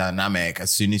changes the dynamic as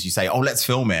soon as you say, oh, let's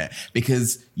film it,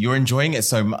 because you're enjoying it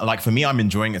so much. Like for me, I'm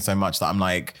enjoying it so much that I'm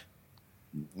like,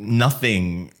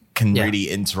 nothing can really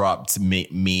interrupt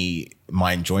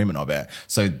my enjoyment of it.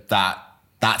 So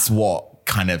that's what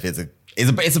kind of it's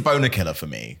a boner killer for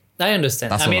me. I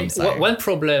understand. That's what I'm saying. One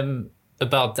problem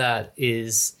about that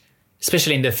is,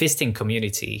 especially in the fisting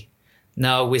community,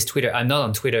 now with Twitter, I'm not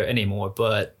on Twitter anymore,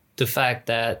 but the fact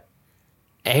that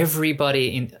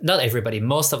not everybody,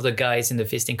 most of the guys in the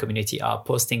fisting community are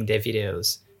posting their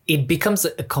videos. It becomes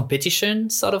a competition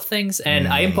sort of things. And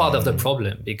I am part of the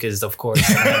problem because, of course,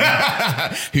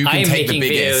 I'm making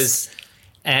videos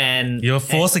and you're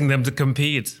forcing them to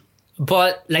compete.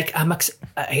 But like,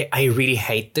 I really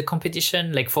hate the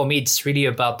competition. Like for me, it's really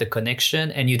about the connection,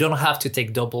 and you don't have to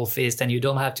take double fist, and you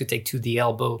don't have to take to the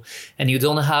elbow, and you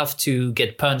don't have to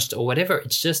get punched or whatever.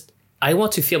 It's just, I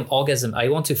want to film orgasm. I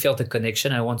want to feel the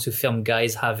connection. I want to film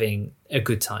guys having a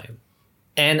good time.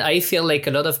 And I feel like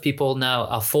a lot of people now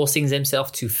are forcing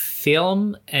themselves to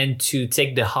film and to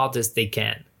take the hardest they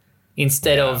can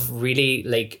instead of really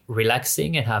like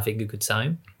relaxing and having a good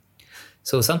time.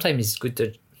 So sometimes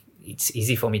it's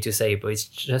easy for me to say, but it's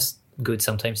just good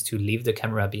sometimes to leave the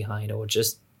camera behind or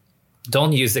just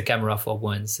don't use the camera for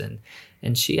once and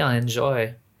chill and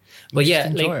enjoy. But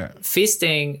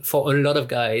fisting for a lot of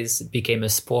guys became a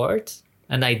sport,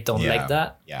 and I don't like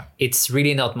that. Yeah. It's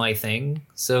really not my thing.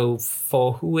 So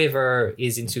for whoever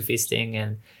is into fisting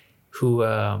and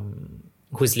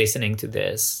who's listening to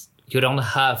this, you don't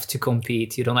have to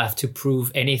compete. You don't have to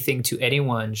prove anything to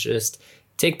anyone. Just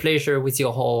take pleasure with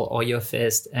your hole or your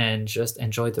fist and just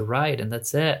enjoy the ride, and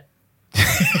that's it.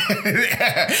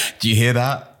 Do you hear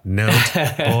that? Note.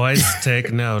 Boys,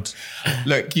 take note.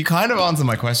 Look, you kind of answered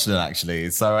my question,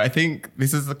 actually. So I think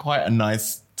this is quite a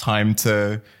nice time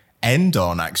to end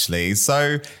on, actually.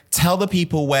 So tell the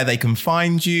people where they can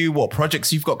find you, what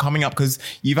projects you've got coming up, because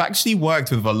you've actually worked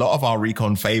with a lot of our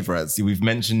Recon favorites. We've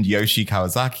mentioned Yoshi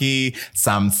Kawasaki,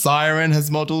 Sam Siren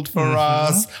has modeled for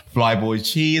us, Flyboy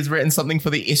Chi has written something for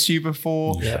The Issue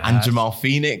before, and Jamal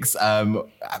Phoenix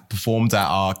performed at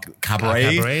our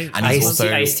cabaret. And I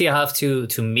still have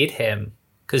to meet him,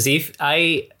 because if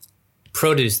I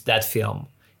produced that film,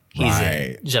 he's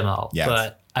in Jamal,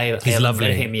 but I haven't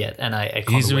met him yet, and I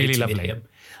can't wait to meet him.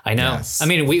 I know. Yes. I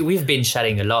mean, we've been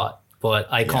chatting a lot, but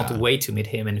I can't wait to meet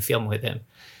him and film with him.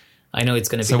 I know it's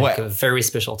going to be a very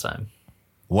special time.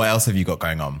 What else have you got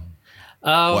going on?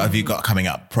 What have you got coming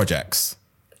up? Projects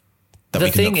that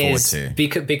we can look forward to?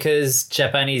 Because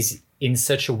Japan is in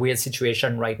such a weird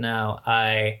situation right now,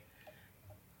 I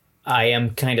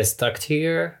am kind of stuck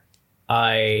here.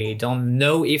 I don't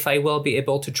know if I will be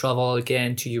able to travel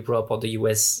again to Europe or the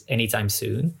US anytime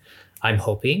soon. I'm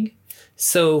hoping.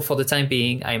 So for the time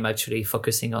being, I'm actually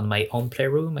focusing on my own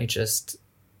playroom. I just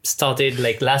started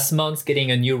like last month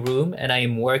getting a new room and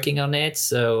I'm working on it.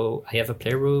 So I have a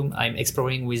playroom. I'm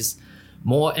exploring with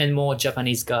more and more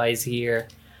Japanese guys here.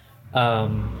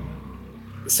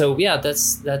 So yeah,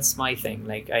 that's my thing.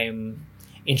 Like I'm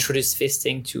introduced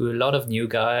fisting to a lot of new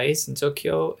guys in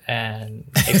Tokyo and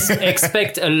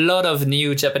expect a lot of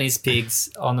new Japanese pigs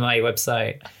on my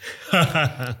website.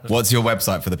 What's your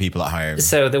website for the people at home?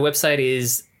 So the website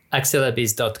is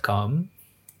axelabysse.com.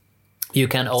 You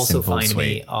can also find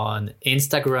me on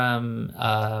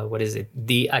Instagram. What is it?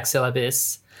 The Axel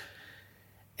Abysse.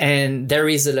 And there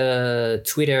is a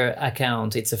Twitter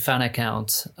account. It's a fan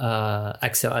account,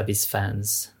 Axel Abysse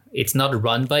Fans. It's not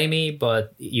run by me,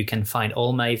 but you can find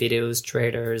all my videos,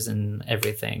 trailers, and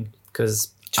everything. Because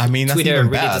Twitter really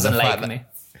doesn't like me.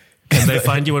 Can they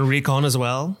find you on Recon as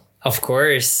well? Of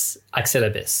course, Axel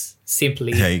Abysse.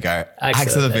 Simply. There you go.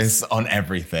 Axel Abysse on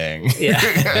everything.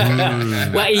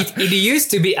 Yeah. Well, it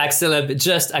used to be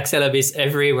just Axel Abysse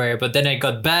everywhere, but then I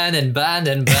got banned.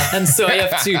 So I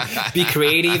have to be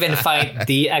creative and find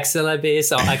the Axel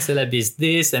Abysse or Axel Abysse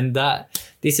this and that.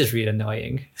 This is really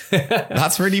annoying.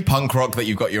 That's really punk rock that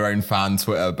you've got your own fan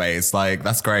Twitter base. Like,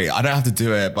 that's great. I don't have to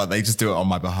do it, but they just do it on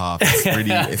my behalf. It's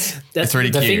really, it's really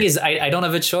cute. The thing is, I don't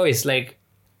have a choice. Like,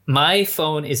 my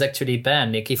phone is actually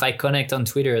banned. Like, if I connect on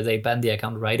Twitter, they ban the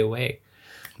account right away.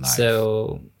 Nice.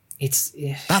 So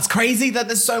that's crazy that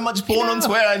there's so much porn on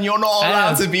Twitter and you're not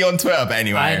allowed to be on Twitter. But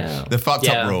anyway, the fucked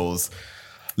up rules.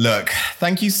 Look,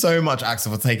 thank you so much,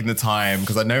 Axel, for taking the time,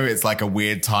 because I know it's like a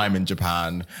weird time in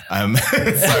Japan. Thank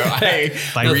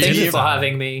you for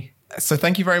having me. So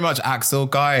thank you very much, Axel.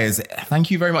 Guys,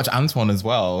 thank you very much, Antoine, as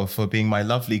well, for being my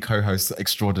lovely co-host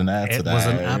extraordinaire today. It was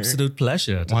an absolute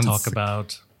pleasure to talk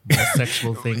about more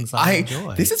sexual things I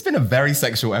enjoy. This has been a very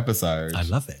sexual episode. I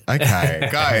love it. Okay,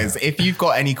 guys, if you've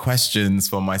got any questions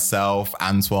for myself,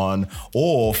 Antoine,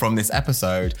 or from this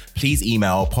episode, please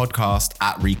email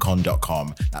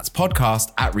podcast@recon.com. That's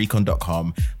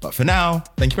podcast@recon.com. But for now,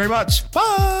 thank you very much.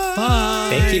 Bye. Bye.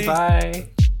 Thank you. Bye.